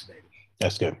been vaccinated.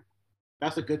 That's good.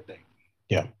 That's a good thing.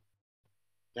 Yeah.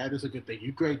 That is a good thing.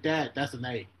 You grade that, that's an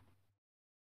A.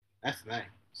 That's an A.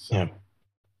 So, yeah.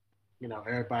 You know,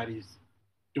 everybody's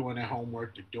doing their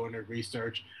homework, they're doing their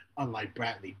research, unlike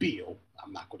Bradley Beal.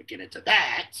 I'm not going to get into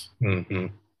that. Mm-hmm.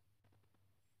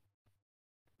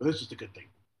 But this is a good thing.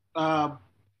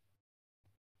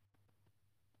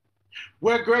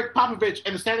 Where Greg Popovich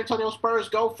and the San Antonio Spurs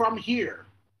go from here?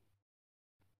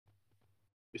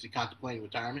 Is he contemplating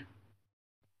retirement?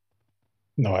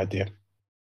 No idea.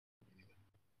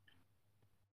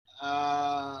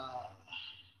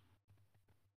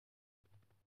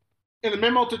 In the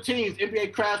memo to teams,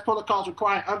 NBA crafts protocols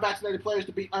requiring unvaccinated players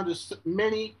to be under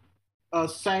many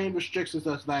same restrictions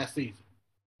as last season.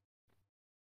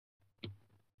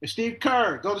 And Steve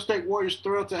Kerr, Golden State Warriors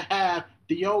thrilled to have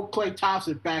the old Klay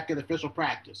Thompson back in official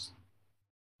practice.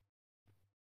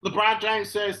 LeBron James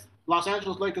says Los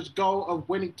Angeles Lakers' goal of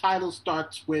winning titles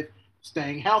starts with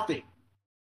staying healthy.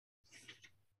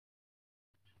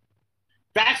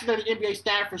 Vaccinated NBA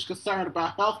staffers concerned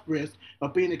about health risks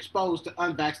of being exposed to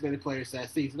unvaccinated players as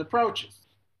season approaches.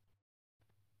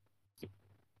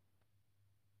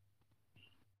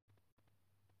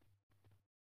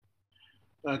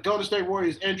 Golden State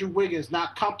Warriors Andrew Wiggins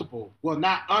not uncomfortable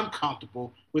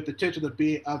with the potential of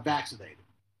being unvaccinated.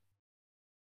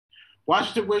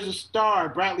 Washington Wizards star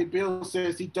Bradley Beal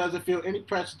says he doesn't feel any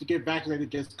pressure to get vaccinated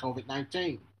against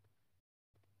COVID-19.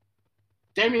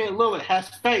 Damian Lillard has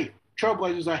faith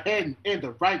Trailblazers are heading in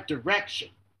the right direction.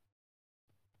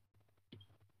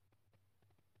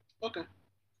 Okay.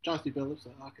 John C. Billups,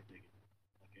 I can dig it,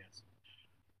 I guess.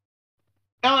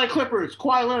 LA Clippers,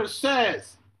 Kawhi Leonard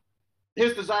says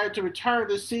his desire to return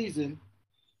this season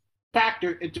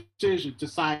factored into decision to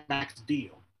sign Max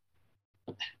deal.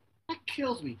 That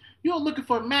kills me. You're looking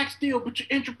for a max deal, but you're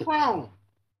injury prone.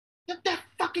 That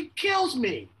fucking kills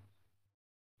me.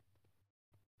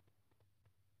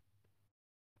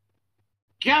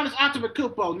 Giannis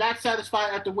Antetokounmpo not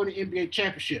satisfied after winning NBA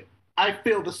championship. I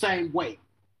feel the same way.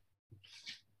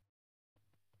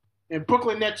 And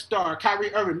Brooklyn Nets star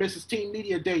Kyrie Irving misses team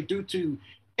media day due to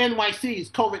NYC's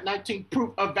COVID-19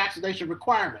 proof of vaccination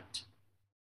requirement.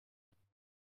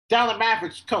 Dallas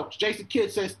Mavericks coach Jason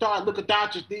Kidd says star Luka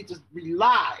Doncic needs to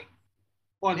rely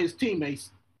on his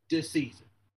teammates this season.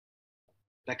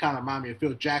 That kind of reminded me of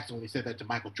Phil Jackson when he said that to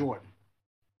Michael Jordan.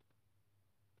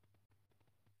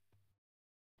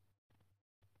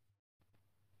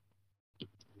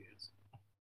 Yes.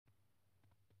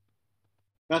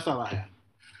 That's all I have.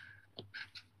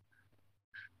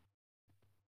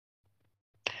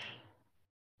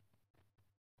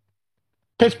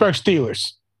 Pittsburgh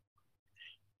Steelers.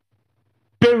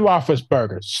 Ben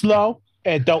Roethlisberger, slow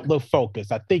and don't look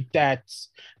focused. I think that's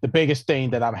the biggest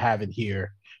thing that I'm having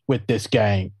here with this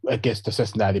game against the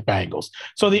Cincinnati Bengals.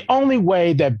 So the only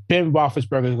way that Ben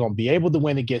Roethlisberger is going to be able to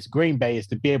win against Green Bay is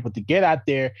to be able to get out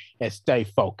there and stay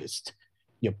focused.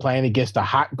 You're playing against a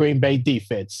hot Green Bay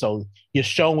defense, so you're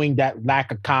showing that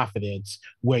lack of confidence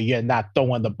where you're not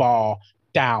throwing the ball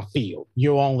downfield.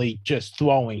 You're only just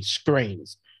throwing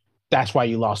screens. That's why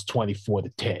you lost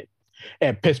 24-10.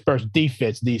 And Pittsburgh's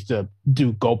defense needs to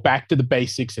go back to the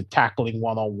basics and tackling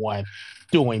one-on-one,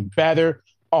 doing better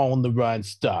on the run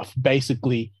stuff.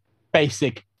 Basically,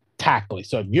 basic tackling.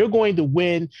 So if you're going to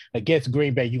win against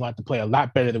Green Bay, you want to play a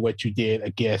lot better than what you did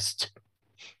against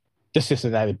the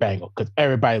Cincinnati Bengals because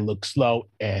everybody looks slow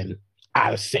and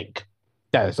out of sync.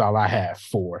 That is all I have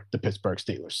for the Pittsburgh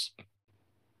Steelers.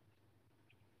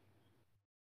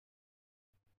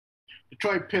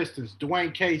 Detroit Pistons,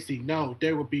 Dwayne Casey, no,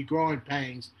 there will be growing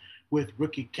pains with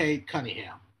rookie Cade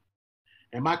Cunningham.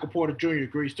 And Michael Porter Jr.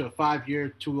 agrees to a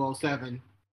 5-year, $207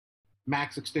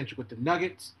 max extension with the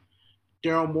Nuggets.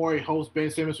 Daryl Morey hopes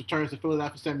Ben Simmons returns to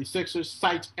Philadelphia 76ers,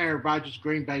 cites Aaron Rodgers'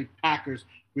 Green Bay Packers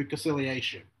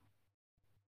reconciliation.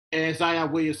 And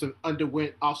Zion Williamson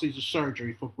underwent offseason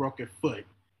surgery for broken foot.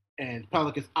 And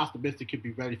Pelicans optimistic could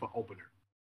be ready for opener.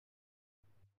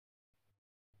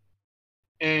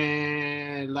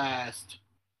 And last,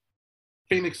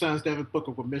 Phoenix Suns Devin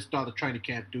Booker will miss start the training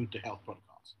camp due to health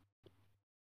protocols.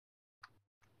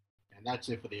 And that's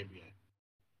it for the NBA.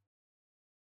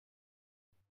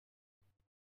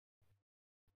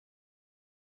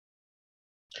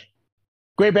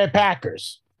 Green Bay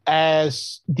Packers.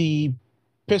 As the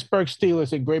Pittsburgh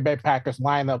Steelers and Green Bay Packers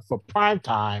line up for prime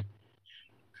time,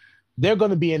 they're going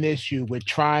to be an issue with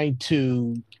trying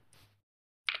to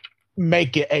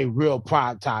make it a real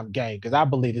primetime game because I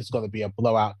believe it's going to be a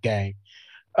blowout game.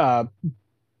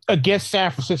 Against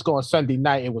San Francisco on Sunday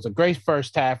night, it was a great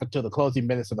first half until the closing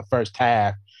minutes of the first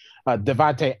half.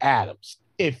 Devontae Adams.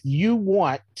 If you're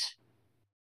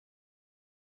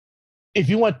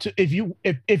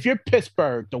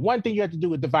Pittsburgh, the one thing you have to do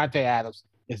with Devontae Adams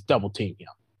is double team him.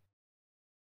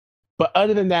 But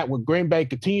other than that, when Green Bay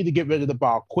continue to get rid of the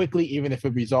ball quickly, even if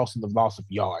it results in the loss of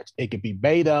yards, it can be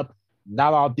made up.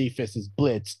 Not all defenses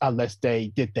blitz unless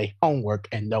they did their homework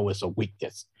and know it's a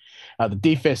weakness. The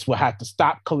defense will have to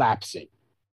stop collapsing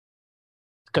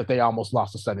because they almost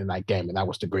lost the Sunday night game, and that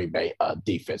was the Green Bay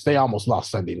defense. They almost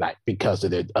lost Sunday night because of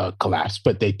the collapse,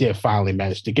 but they did finally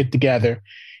manage to get together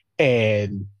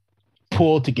and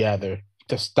pull together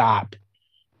to stop,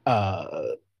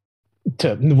 well,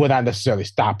 not necessarily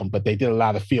stop them, but they did a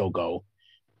lot of field goal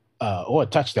or a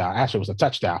touchdown. Actually, it was a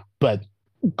touchdown, but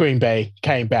Green Bay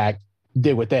came back,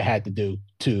 did what they had to do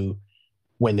to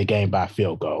win the game by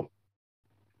field goal.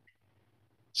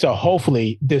 So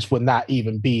hopefully this will not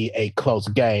even be a close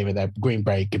game and that Green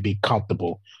Bay can be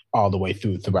comfortable all the way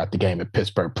throughout the game and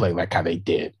Pittsburgh play like how they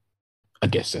did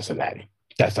against Cincinnati.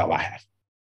 That's all I have.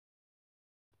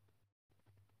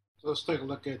 So let's take a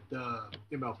look at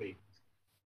MLB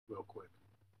real quick.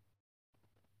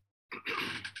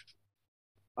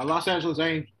 Los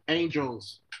Angeles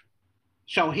Angels,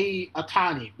 Shohei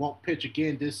Ohtani won't pitch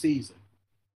again this season.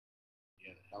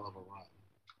 Yeah, hell of a run.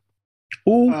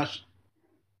 Who?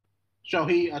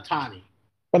 Shohei Ohtani.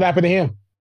 What happened to him?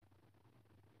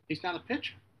 He's not a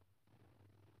pitcher.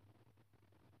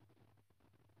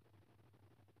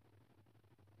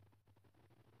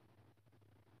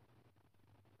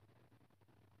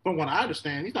 From what I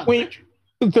understand, he's not a pitcher.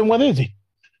 Then what is he?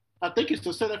 I think he's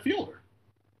the center fielder.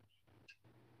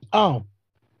 Oh.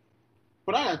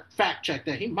 But I got to fact check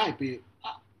that. He might be.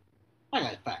 I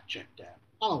got to fact check that.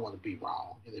 I don't want to be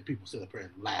wrong. And then people sit up here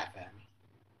and laugh at me.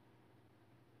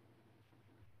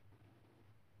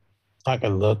 I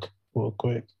can look real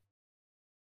quick.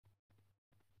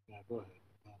 Go ahead.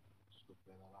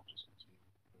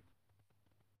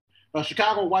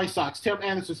 Chicago White Sox. Tim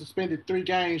Anderson suspended 3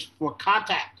 games for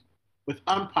contact with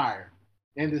umpire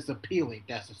and is appealing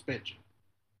that suspension.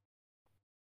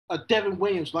 Devin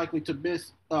Williams likely to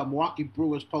miss Milwaukee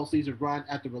Brewers postseason run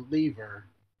at the reliever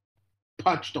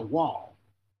punched a wall.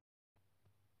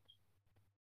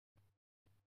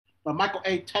 Michael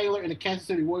A. Taylor and the Kansas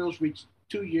City Royals reached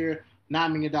 2-year,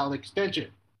 $9 million extension.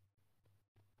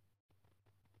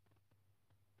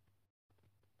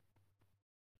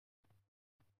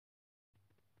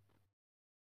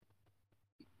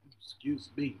 Excuse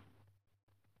me.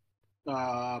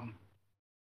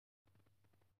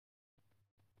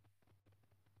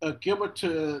 Gilbert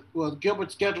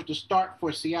scheduled to start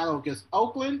for Seattle against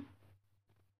Oakland.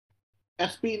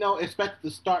 Espino expected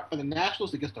to start for the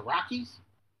Nationals against the Rockies.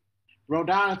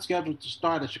 Rodon scheduled to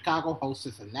start as Chicago hosts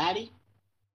Cincinnati.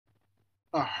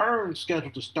 Hearn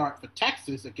scheduled to start for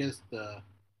Texas against the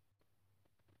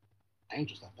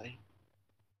Angels, I think,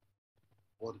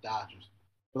 or the Dodgers.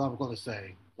 But I'm going to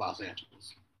say Los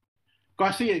Angeles.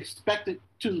 Garcia expected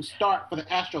to start for the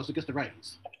Astros against the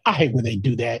Rays. I hate when they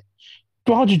do that.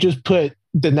 Why don't you just put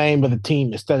the name of the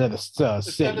team instead of the city?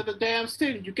 Instead of the damn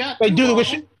city, you got. They do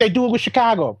it with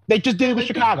Chicago. They just did it with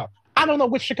Chicago. I don't know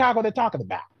which Chicago they're talking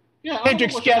about. Yeah, I don't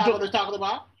know what Chicago they're talking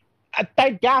about. I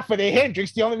thank God for the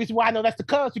Hendricks. The only reason why I know that's the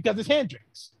Cubs because it's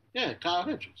Hendricks. Yeah, Kyle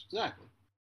Hendricks, exactly.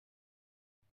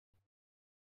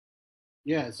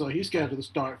 Yeah, so he's scheduled to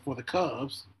start for the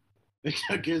Cubs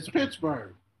against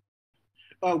Pittsburgh.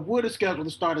 Wood is scheduled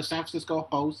to start as San Francisco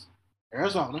hosts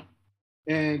Arizona.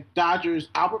 And Dodgers'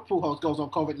 Albert Pujols goes on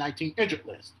COVID-19 injured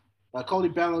list. Cody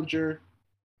Bellinger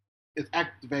is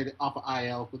activated off of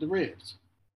IL with the ribs.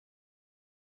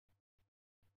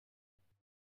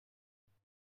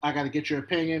 I got to get your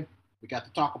opinion. We got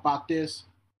to talk about this.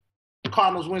 The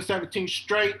Cardinals win 17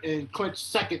 straight and clinch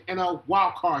second NL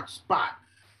wildcard spot.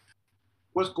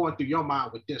 What's going through your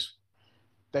mind with this?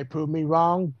 They proved me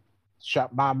wrong.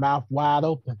 Shut my mouth wide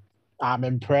open. I'm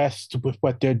impressed with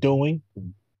what they're doing.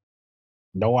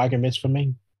 No arguments for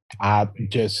me. I'm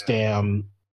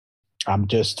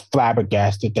just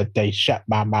flabbergasted that they shut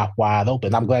my mouth wide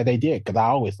open. I'm glad they did because I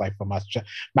always like for my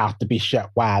mouth to be shut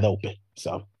wide open.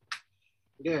 So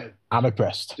yeah, I'm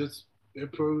impressed. Just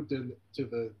improved to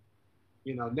the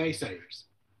naysayers.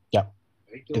 Yep.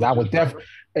 Because I was definitely,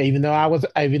 even though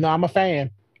I'm a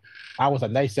fan, I was a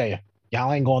naysayer.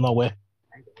 Y'all ain't going nowhere.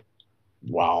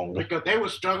 Wrong. Because they were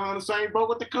struggling on the same boat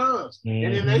with the Cubs,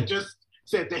 and then they just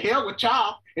said the hell with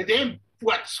y'all, and then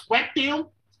swept them.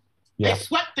 Yep. They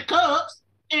swept the Cubs,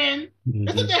 and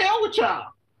they said the hell with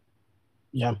y'all.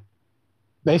 Yeah,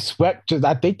 they swept.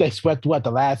 I think they swept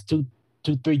the last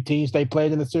 2-3 teams they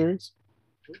played in the series.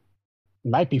 It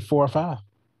might be 4 or 5.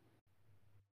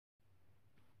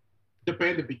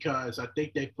 Depending, because I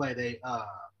think they played a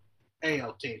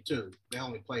AL team too. They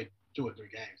only played 2 or 3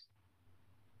 games.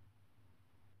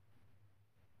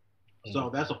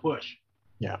 So that's a push.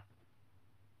 Yeah.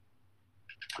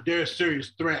 They're a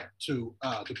serious threat to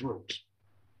the Brewers.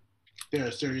 They're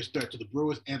a serious threat to the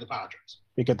Brewers and the Padres.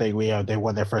 Because they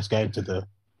won their first game to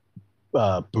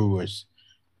the Brewers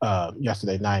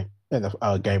yesterday night in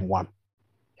the game 1.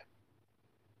 Yeah,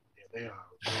 they are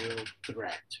a real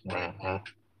threat right Mm-hmm. now.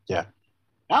 Yeah.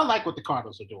 I like what the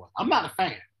Cardinals are doing. I'm not a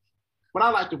fan, but I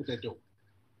like what they're doing.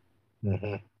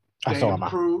 Mm-hmm. They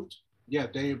improved. Yeah,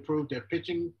 they improved their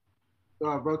pitching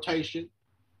rotation.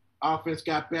 Offense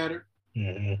got better.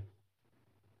 Mm-hmm.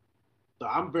 So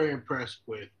I'm very impressed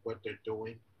with what they're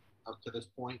doing up to this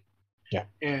point. Yeah.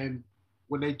 And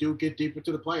when they do get deep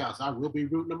into the playoffs, I will be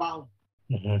rooting them on.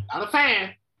 Mm-hmm. Not a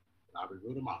fan, but I'll be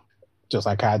rooting them on. Just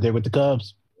like I did with the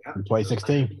Cubs in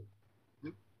 2016. Mm-hmm.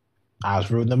 I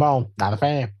was rooting them on. Not a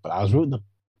fan, but I was rooting them.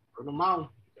 Rooting them on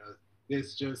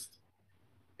because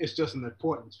it's just an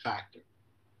importance factor.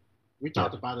 We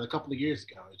talked about it a couple of years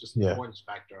ago. It's just an importance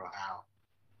factor of how,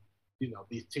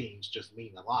 these teams just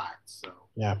mean a lot. So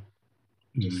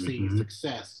to see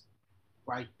success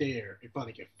right there in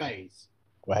front of your face,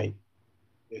 right?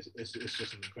 It's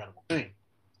just an incredible thing.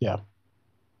 Yeah.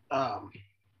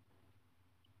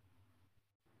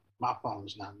 My phone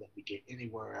is not letting me get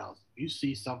anywhere else. If you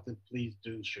see something, please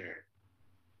do share it.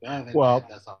 That's all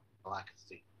I can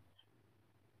see.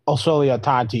 Osorio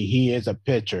Tanti, he is a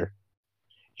pitcher.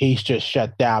 He's just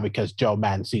shut down because Joe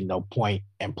Maddon seen no point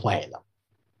in playing them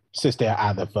since they're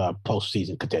out of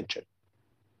postseason contention.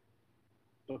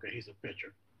 Okay, he's a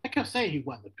pitcher. I kept saying he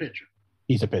wasn't a pitcher.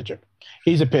 He's a pitcher.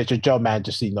 He's a pitcher. Joe Maddon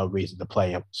just see no reason to play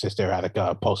him since they're out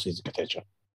of postseason contention.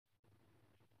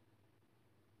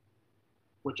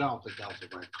 Which I don't think that was the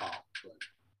right call. But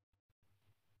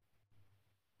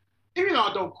Even though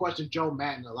I don't question Joe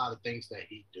Madden a lot of things that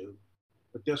he do,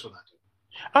 but this one I do.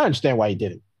 I understand why he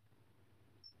did it.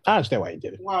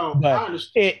 Well, but I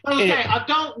understand. I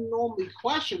don't normally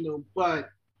question him, but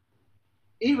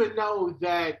even though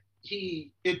that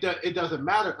it doesn't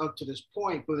matter up to this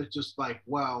point, but it's just like,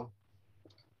 well,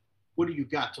 what do you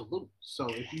got to lose? So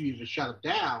if you even shut him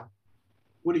down,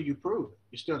 what are you proving?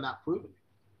 You're still not proving it.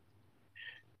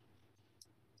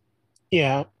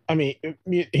 Yeah, I mean,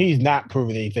 he's not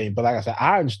proving anything, but like I said,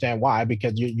 I understand why,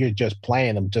 because you're just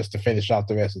playing him just to finish off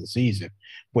the rest of the season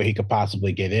where he could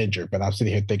possibly get injured. But I'm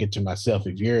sitting here thinking to myself,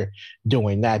 if you're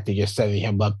doing that, then you're setting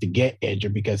him up to get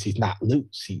injured because he's not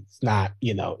loose. He's not,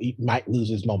 he might lose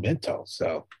his momentum.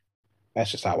 So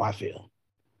that's just how I feel.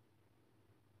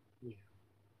 Yeah.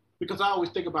 Because I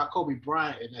always think about Kobe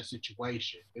Bryant in that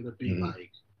situation. It would be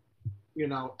like,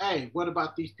 hey, what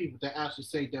about these people that actually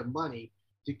save their money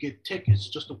to get tickets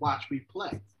just to watch me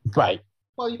play? Right.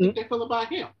 Well, you think they feel about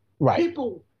him? Right.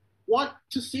 People want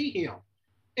to see him,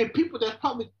 and people that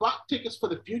probably bought tickets for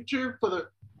the future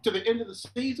to the end of the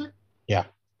season. Yeah.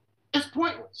 It's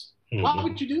pointless. Why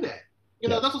would you do that?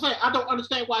 That's what I'm saying. I don't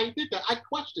understand why he did that. I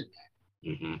question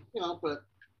that. But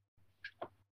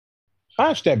I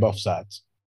understand both sides.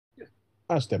 Yeah.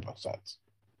 I understand both sides.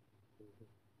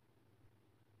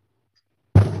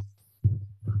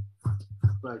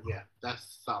 But yeah,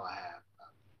 that's all I have.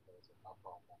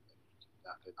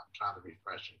 I'm trying to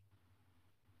refresh it.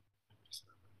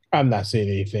 I'm not seeing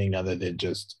anything other than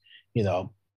just,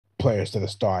 players that are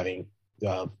starting.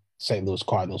 St. Louis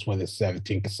Cardinals winning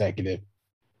 17 consecutive,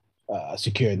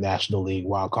 secured National League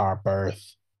wildcard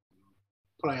berth.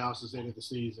 Playoffs is the end of the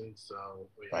season, so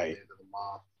we're at the end of the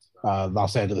month. So.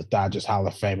 Los Angeles Dodgers Hall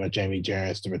of Famer Jamie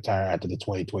Jerris to retire after the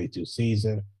 2022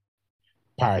 season.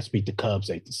 Pirates beat the Cubs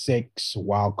 8-6.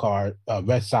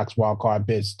 Red Sox wildcard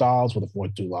bid stalls with a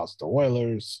 4-2 loss to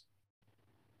Oilers.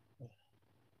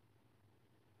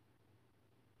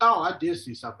 Oh, I did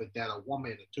see something that a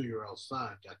woman and a 2-year-old son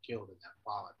got killed in that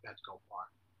fall at Petco Park.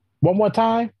 One more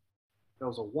time? There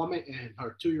was a woman and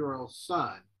her 2-year-old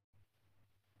son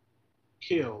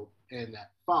killed in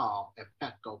that fall at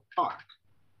Petco Park.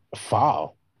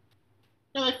 Fall?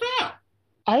 Yeah, they fell.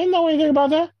 I didn't know anything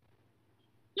about that.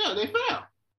 Yeah, they fell.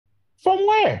 From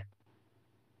where?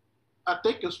 I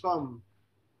think it's from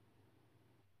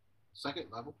second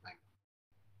level.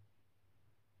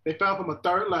 They fell from a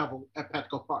third level at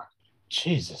Petco Park.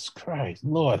 Jesus Christ.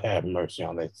 Lord have mercy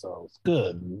on their souls.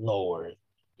 Good Lord.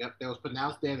 Yep, they was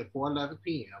pronounced dead at 4:11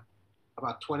 p.m.,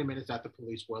 about 20 minutes after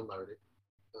police were alerted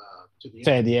to the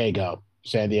San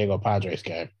Diego Padres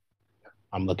game. Yep.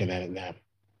 I'm looking at it now.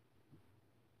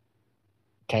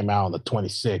 Came out on the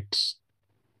 26th.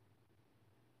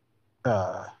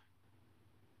 At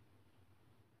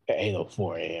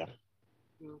 8:04 a.m.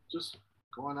 Just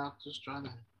going out, just trying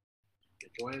to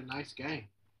enjoy a nice game.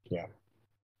 Yeah.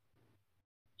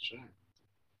 Sure.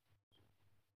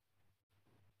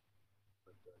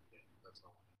 But, yeah, that's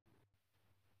all.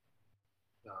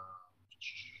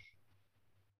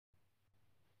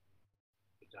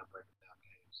 Get down, breaking down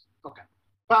games. Okay.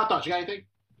 Final thoughts. You got anything?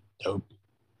 Nope.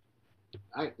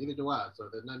 All right, neither do I. So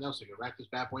there's nothing else. You can wrap this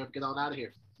bad boy up and get on out of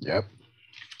here. Yep.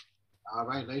 All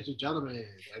right, ladies and gentlemen,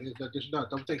 that is the edition of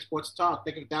Double Take Sports Talk.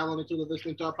 Thank you for downloading to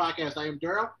listening to our podcast. I am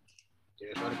Daryl.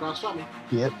 There's right across from me.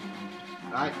 Yep.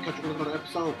 All right, catch you on another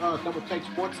episode of Double Take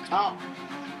Sports Talk.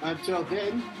 Until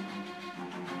then,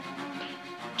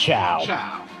 ciao.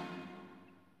 Ciao.